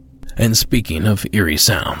 And speaking of eerie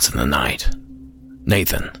sounds in the night,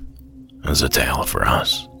 Nathan has a tale for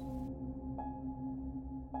us.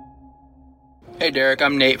 Hey Derek,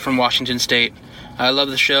 I'm Nate from Washington State. I love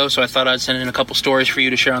the show, so I thought I'd send in a couple stories for you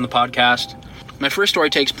to share on the podcast. My first story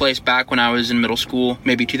takes place back when I was in middle school,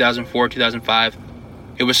 maybe 2004, 2005.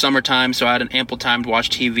 It was summertime, so I had an ample time to watch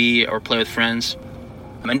TV or play with friends.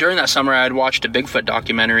 And during that summer, I had watched a Bigfoot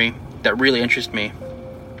documentary that really interested me.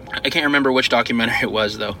 I can't remember which documentary it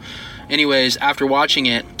was, though. Anyways, after watching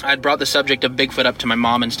it, I had brought the subject of Bigfoot up to my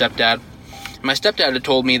mom and stepdad. My stepdad had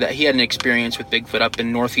told me that he had an experience with Bigfoot up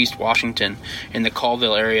in northeast Washington, in the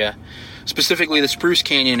Colville area, specifically the Spruce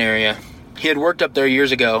Canyon area. He had worked up there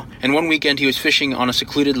years ago, and one weekend he was fishing on a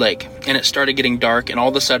secluded lake, and it started getting dark, and all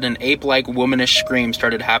of a sudden an ape-like womanish scream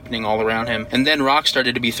started happening all around him, and then rocks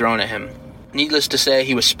started to be thrown at him. Needless to say,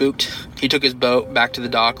 he was spooked. He took his boat back to the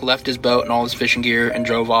dock, left his boat and all his fishing gear, and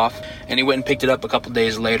drove off, and he went and picked it up a couple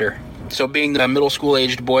days later. So being the middle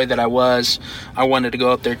school-aged boy that I was, I wanted to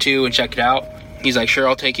go up there too and check it out. He's like, sure,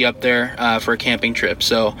 I'll take you up there for a camping trip.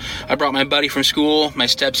 So I brought my buddy from school, my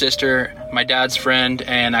stepsister, my dad's friend,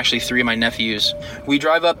 and actually 3 of my nephews. We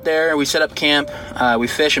drive up there, we set up camp, we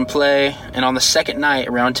fish and play, and on the second night,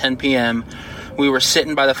 around 10 p.m., we were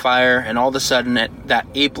sitting by the fire, and all of a sudden that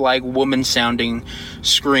ape-like woman-sounding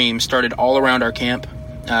scream started all around our camp.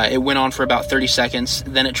 It went on for about 30 seconds,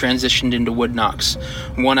 then it transitioned into wood knocks,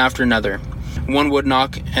 one after another. One wood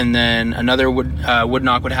knock, and then another wood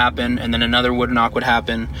knock would happen, and then another wood knock would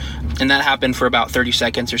happen, and that happened for about 30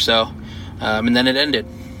 seconds or so, and then it ended.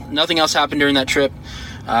 Nothing else happened during that trip,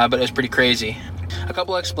 but it was pretty crazy. A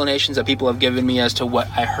couple explanations that people have given me as to what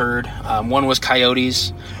I heard. One was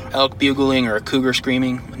coyotes, elk bugling, or a cougar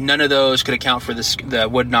screaming. None of those could account for the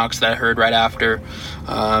wood knocks that I heard right after.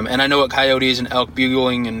 And I know what coyotes and elk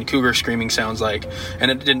bugling and cougar screaming sounds like,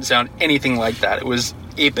 and it didn't sound anything like that. It was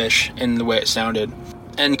apish in the way it sounded.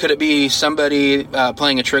 And could it be somebody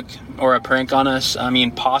playing a trick or a prank on us? I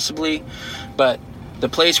mean, possibly, but the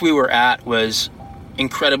place we were at was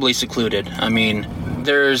incredibly secluded. I mean,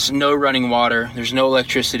 there's no running water, there's no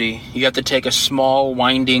electricity. You have to take a small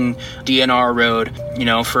winding DNR road,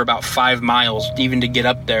 for about 5 miles even to get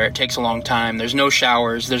up there. It takes a long time. There's no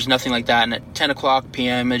showers, there's nothing like that. And at 10 o'clock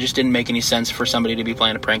p.m., it just didn't make any sense for somebody to be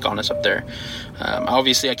playing a prank on us up there.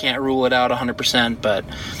 Obviously, I can't rule it out 100%, but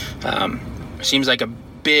it seems like a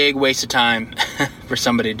big waste of time for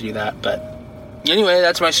somebody to do that. But anyway,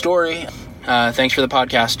 that's my story. Thanks for the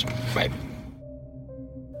podcast. Bye.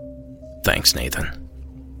 Thanks, Nathan.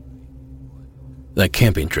 That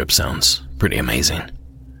camping trip sounds pretty amazing,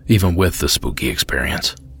 even with the spooky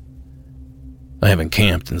experience. I haven't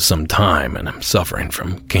camped in some time, and I'm suffering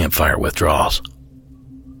from campfire withdrawals.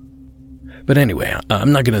 But anyway,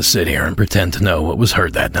 I'm not going to sit here and pretend to know what was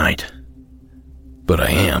heard that night. But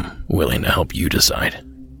I am willing to help you decide.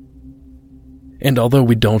 And although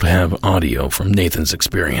we don't have audio from Nathan's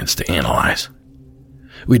experience to analyze,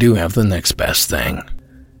 we do have the next best thing.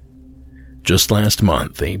 Just last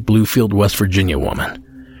month, a Bluefield, West Virginia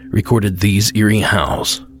woman recorded these eerie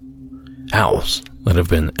howls that have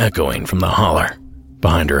been echoing from the holler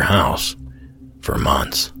behind her house for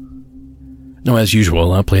months. Now, as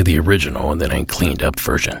usual, I'll play the original and then a cleaned up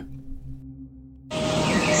version.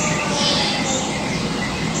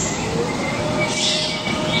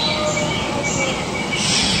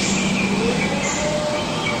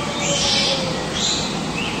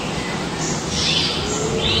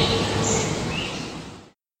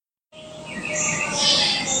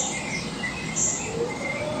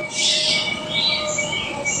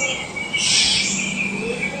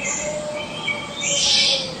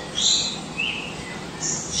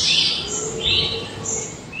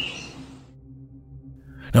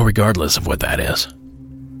 Now, regardless of what that is,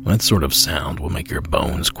 That sort of sound will make your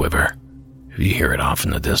bones quiver if you hear it off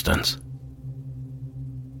in the distance.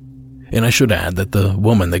 And I should add that the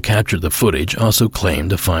woman that captured the footage also claimed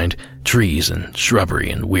to find trees and shrubbery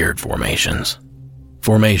in weird formations.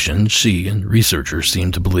 Formations she and researchers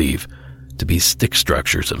seem to believe to be stick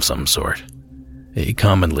structures of some sort, a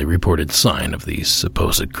commonly reported sign of these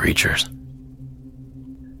supposed creatures.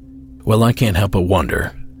 Well, I can't help but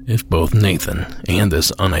wonder if both Nathan and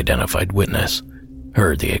this unidentified witness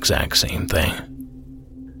heard the exact same thing.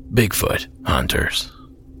 Bigfoot hunters.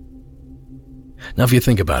 Now, if you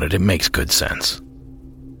think about it, it makes good sense.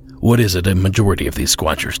 What is it a majority of these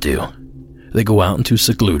squatchers do? They go out into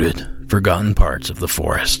secluded, forgotten parts of the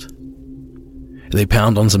forest. They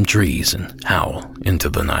pound on some trees and howl into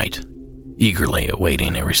the night, eagerly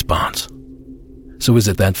awaiting a response. So is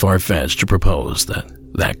it that far-fetched to propose that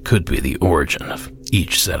that could be the origin of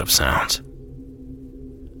each set of sounds?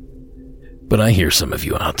 But I hear some of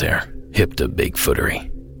you out there hip to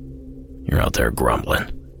Bigfootery. You're out there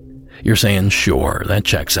grumbling. You're saying, sure, that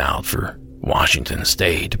checks out for Washington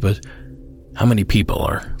State, but how many people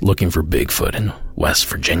are looking for Bigfoot in West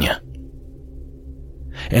Virginia?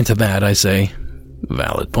 And to that I say,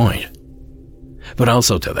 valid point. But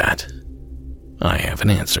also to that, I have an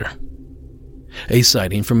answer. A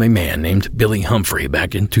sighting from a man named Billy Humphrey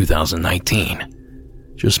back in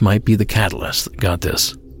 2019 just might be the catalyst that got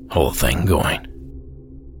this whole thing going.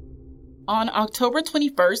 On October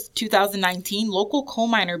 21st, 2019, local coal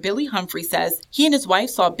miner Billy Humphrey says he and his wife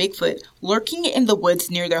saw Bigfoot lurking in the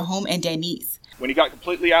woods near their home in Denise. When he got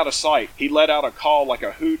completely out of sight, he let out a call like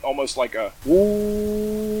a hoot, almost like a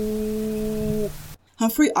woo.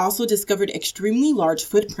 Humphrey also discovered extremely large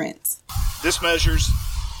footprints. This measures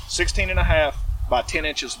 16.5 by 10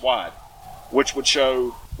 inches wide, which would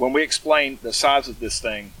show, when we explain the size of this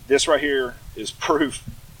thing, this right here is proof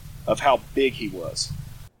of how big he was.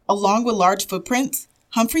 Along with large footprints,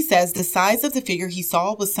 Humphrey says the size of the figure he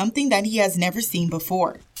saw was something that he has never seen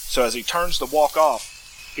before. So as he turns to walk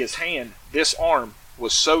off, his hand, this arm,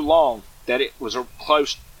 was so long that it was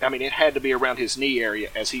close. I mean, it had to be around his knee area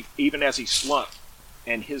even as he slumped.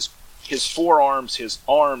 And his forearms, his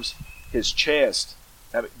arms, his chest,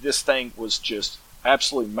 I mean, this thing was just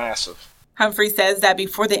absolutely massive. Humphrey says that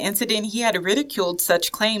before the incident, he had ridiculed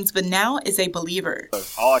such claims, but now is a believer.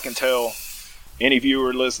 So all I can tell any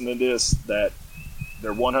viewer listening to this, that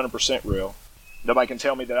they're 100% real. Nobody can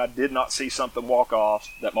tell me that I did not see something walk off,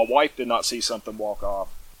 that my wife did not see something walk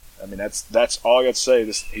off. I mean, that's all I got to say.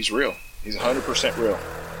 He's real. He's 100% real.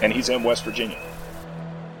 And he's in West Virginia.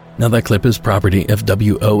 Now that clip is property of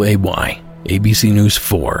WOAY, ABC News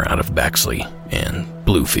 4 out of Bexley and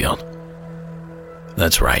Bluefield.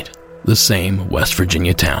 That's right, the same West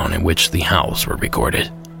Virginia town in which the howls were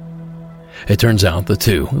recorded. It turns out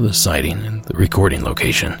the sighting and the recording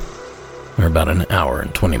location, are about an hour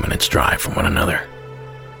and 20 minutes drive from one another.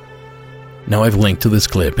 Now I've linked to this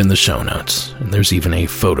clip in the show notes, and there's even a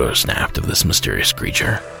photo snapped of this mysterious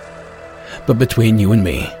creature. But between you and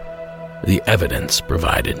me, the evidence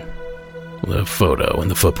provided, the photo and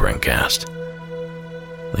the footprint cast,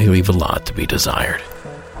 they leave a lot to be desired.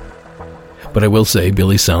 But I will say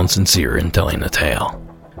Billy sounds sincere in telling the tale.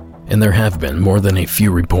 And there have been more than a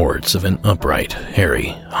few reports of an upright,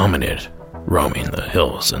 hairy hominid roaming the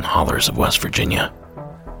hills and hollers of West Virginia,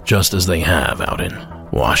 just as they have out in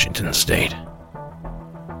Washington State.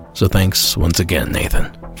 So thanks once again,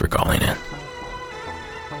 Nathan, for calling in.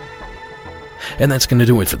 And that's going to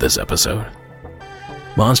do it for this episode.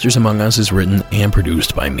 Monsters Among Us is written and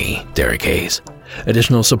produced by me, Derek Hayes.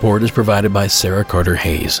 Additional support is provided by Sarah Carter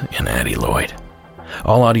Hayes and Addie Lloyd.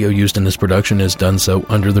 All audio used in this production is done so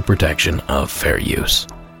under the protection of fair use.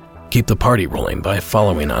 Keep the party rolling by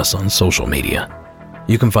following us on social media.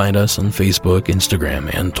 You can find us on Facebook, Instagram,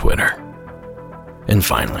 and Twitter. And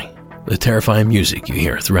finally, the terrifying music you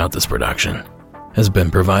hear throughout this production has been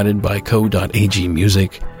provided by Co.ag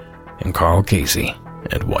Music and Carl Casey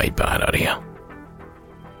at White Bat Audio.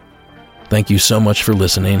 Thank you so much for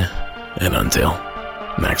listening, and until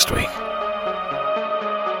next week.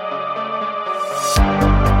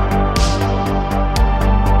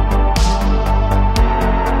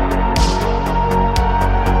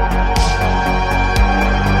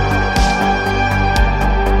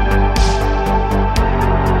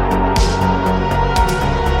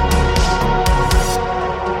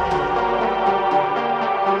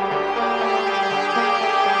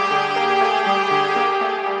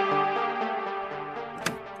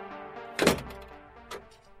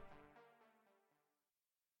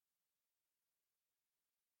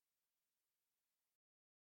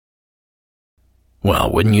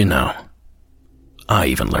 Well, wouldn't you know? I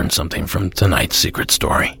even learned something from tonight's secret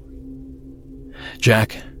story.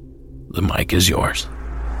 Jack, the mic is yours.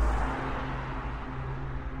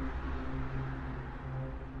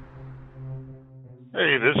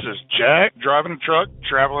 Hey, this is Jack, driving a truck,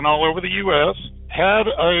 traveling all over the U.S. Had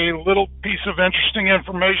a little piece of interesting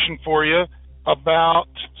information for you about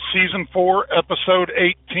Season 4, Episode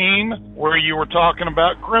 18, where you were talking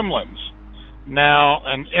about gremlins. Now,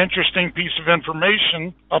 an interesting piece of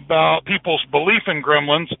information about people's belief in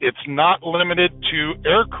gremlins, it's not limited to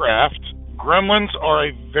aircraft. Gremlins are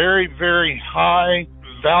a very, very high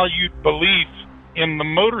valued belief in the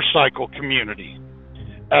motorcycle community.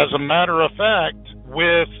 As a matter of fact,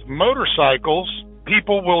 with motorcycles,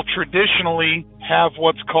 people will traditionally have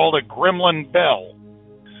what's called a gremlin bell.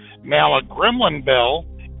 Now, a gremlin bell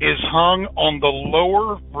is hung on the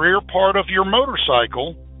lower rear part of your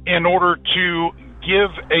motorcycle in order to give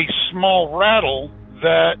a small rattle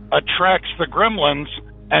that attracts the gremlins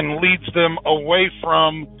and leads them away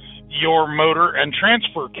from your motor and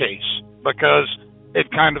transfer case, because it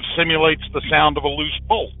kind of simulates the sound of a loose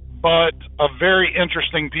bolt. But a very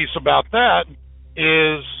interesting piece about that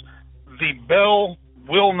is the bell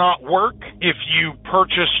will not work if you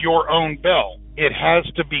purchase your own bell. It has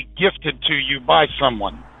to be gifted to you by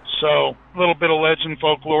someone. So, a little bit of legend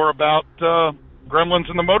folklore about gremlins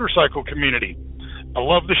in the motorcycle community. I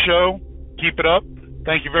love the show. Keep it up.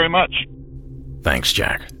 Thank you very much. Thanks,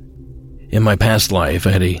 Jack. In my past life,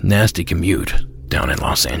 I had a nasty commute down in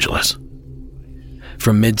Los Angeles.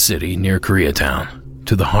 From Mid-City near Koreatown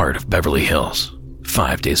to the heart of Beverly Hills,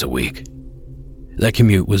 5 days a week. That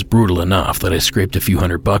commute was brutal enough that I scraped a few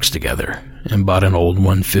 $100 together and bought an old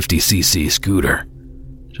 150cc scooter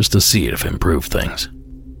just to see if it improved things.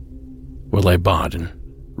 Well, I bought and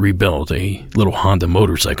rebuilt a little Honda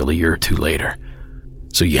motorcycle a year or two later.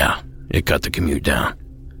 So yeah, it cut the commute down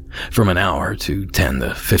from an hour to 10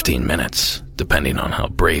 to 15 minutes, depending on how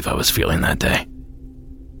brave I was feeling that day.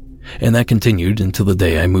 And that continued until the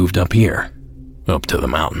day I moved up here, up to the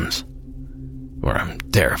mountains, where I'm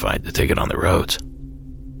terrified to take it on the roads.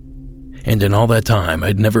 And in all that time,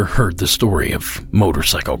 I'd never heard the story of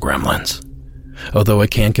motorcycle gremlins, although I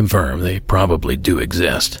can confirm they probably do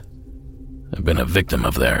exist. I've been a victim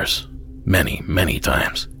of theirs many, many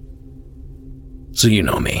times. So you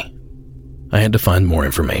know me. I had to find more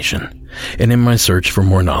information, and in my search for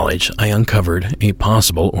more knowledge, I uncovered a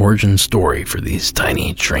possible origin story for these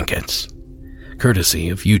tiny trinkets, courtesy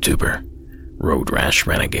of YouTuber Road Rash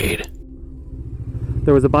Renegade.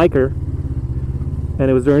 There was a biker, and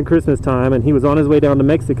it was during Christmas time, and he was on his way down to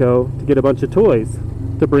Mexico to get a bunch of toys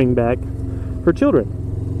to bring back for children.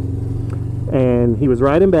 And he was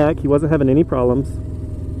riding back, he wasn't having any problems,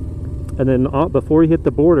 and then before he hit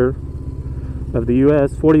the border of the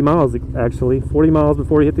U.S., 40 miles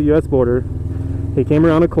before he hit the U.S. border, he came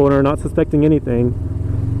around a corner not suspecting anything,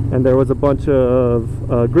 and there was a bunch of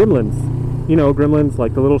gremlins. You know, gremlins,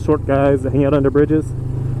 like the little short guys that hang out under bridges.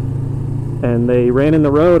 And they ran in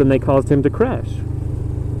the road and they caused him to crash.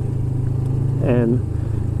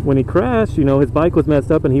 And when he crashed, you know, his bike was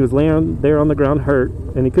messed up and he was laying there on the ground hurt,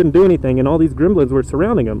 and he couldn't do anything, and all these gremlins were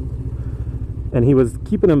surrounding him. And he was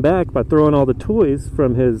keeping them back by throwing all the toys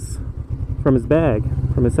from his saddlebag.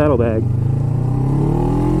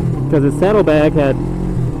 Because his saddlebag had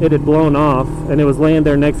blown off, and it was laying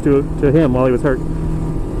there next to him while he was hurt.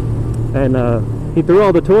 And he threw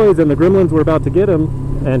all the toys, and the gremlins were about to get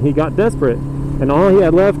him, and he got desperate. And all he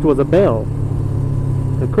had left was a bell.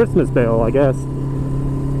 A Christmas bell, I guess.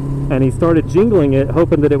 And he started jingling it,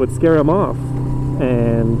 hoping that it would scare him off.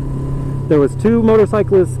 And there was two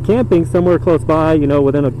motorcyclists camping somewhere close by, you know,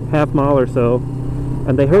 within a half mile or so.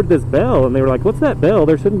 And they heard this bell, and they were like, "What's that bell?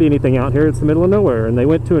 There shouldn't be anything out here. It's the middle of nowhere." And they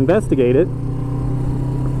went to investigate it.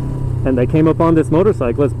 And they came upon this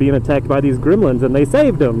motorcyclist being attacked by these gremlins, and they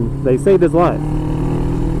saved him. They saved his life.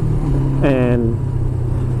 And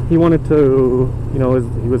he wanted to, you know,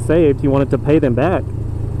 he was saved. He wanted to pay them back.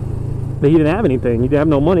 But he didn't have anything. He didn't have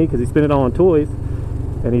no money because he spent it all on toys.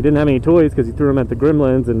 And he didn't have any toys because he threw them at the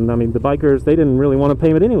gremlins. And, I mean, the bikers, they didn't really want to pay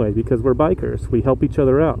him it anyway because we're bikers. We help each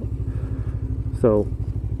other out. So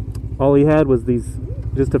all he had was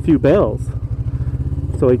just a few bells.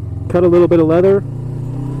 So he cut a little bit of leather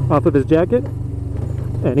off of his jacket,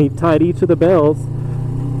 and he tied each of the bells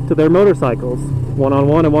to their motorcycles, one on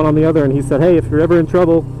one and one on the other. And he said, "Hey, if you're ever in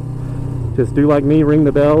trouble, just do like me, ring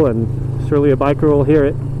the bell, and surely a biker will hear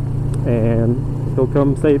it, and he'll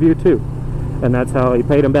come save you too." And that's how he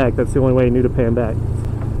paid him back. That's the only way he knew to pay him back.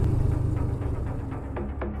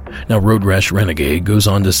 Now, Road Rash Renegade goes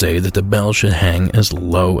on to say that the bell should hang as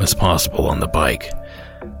low as possible on the bike,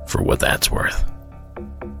 for what that's worth.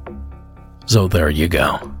 So there you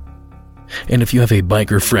go. And if you have a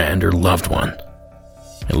biker friend or loved one,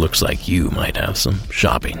 it looks like you might have some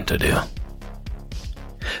shopping to do.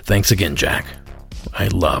 Thanks again, Jack. I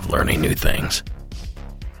love learning new things.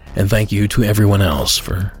 And thank you to everyone else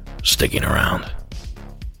for sticking around.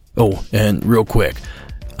 Oh, and real quick,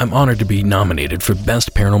 I'm honored to be nominated for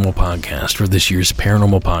Best Paranormal Podcast for this year's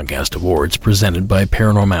Paranormal Podcast Awards presented by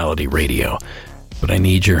Paranormality Radio, but I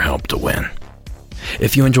need your help to win.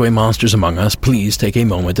 If you enjoy Monsters Among Us, please take a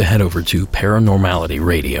moment to head over to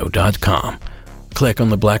paranormalityradio.com. Click on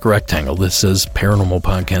the black rectangle that says Paranormal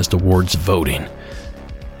Podcast Awards Voting,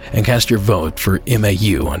 and cast your vote for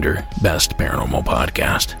MAU under Best Paranormal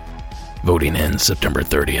Podcast. Voting ends September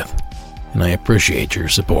 30th, and I appreciate your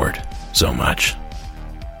support so much.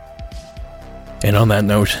 And on that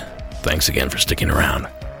note, thanks again for sticking around.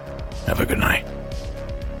 Have a good night.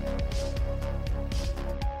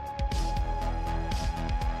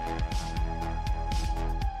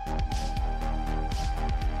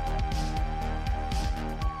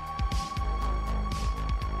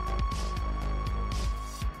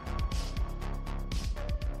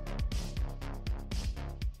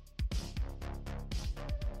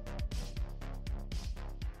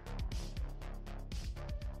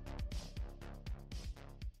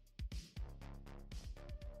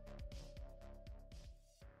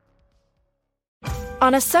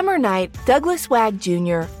 On a summer night, Douglas Wag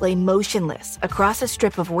Jr. lay motionless across a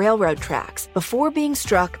strip of railroad tracks before being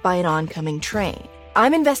struck by an oncoming train.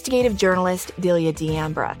 I'm investigative journalist Delia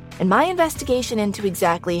D'Ambra, and my investigation into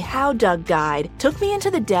exactly how Doug died took me into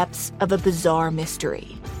the depths of a bizarre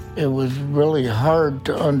mystery. It was really hard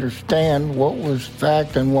to understand what was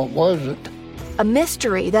fact and what wasn't. A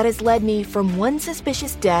mystery that has led me from one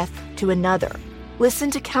suspicious death to another. Listen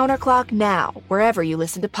to Counterclock now, wherever you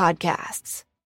listen to podcasts.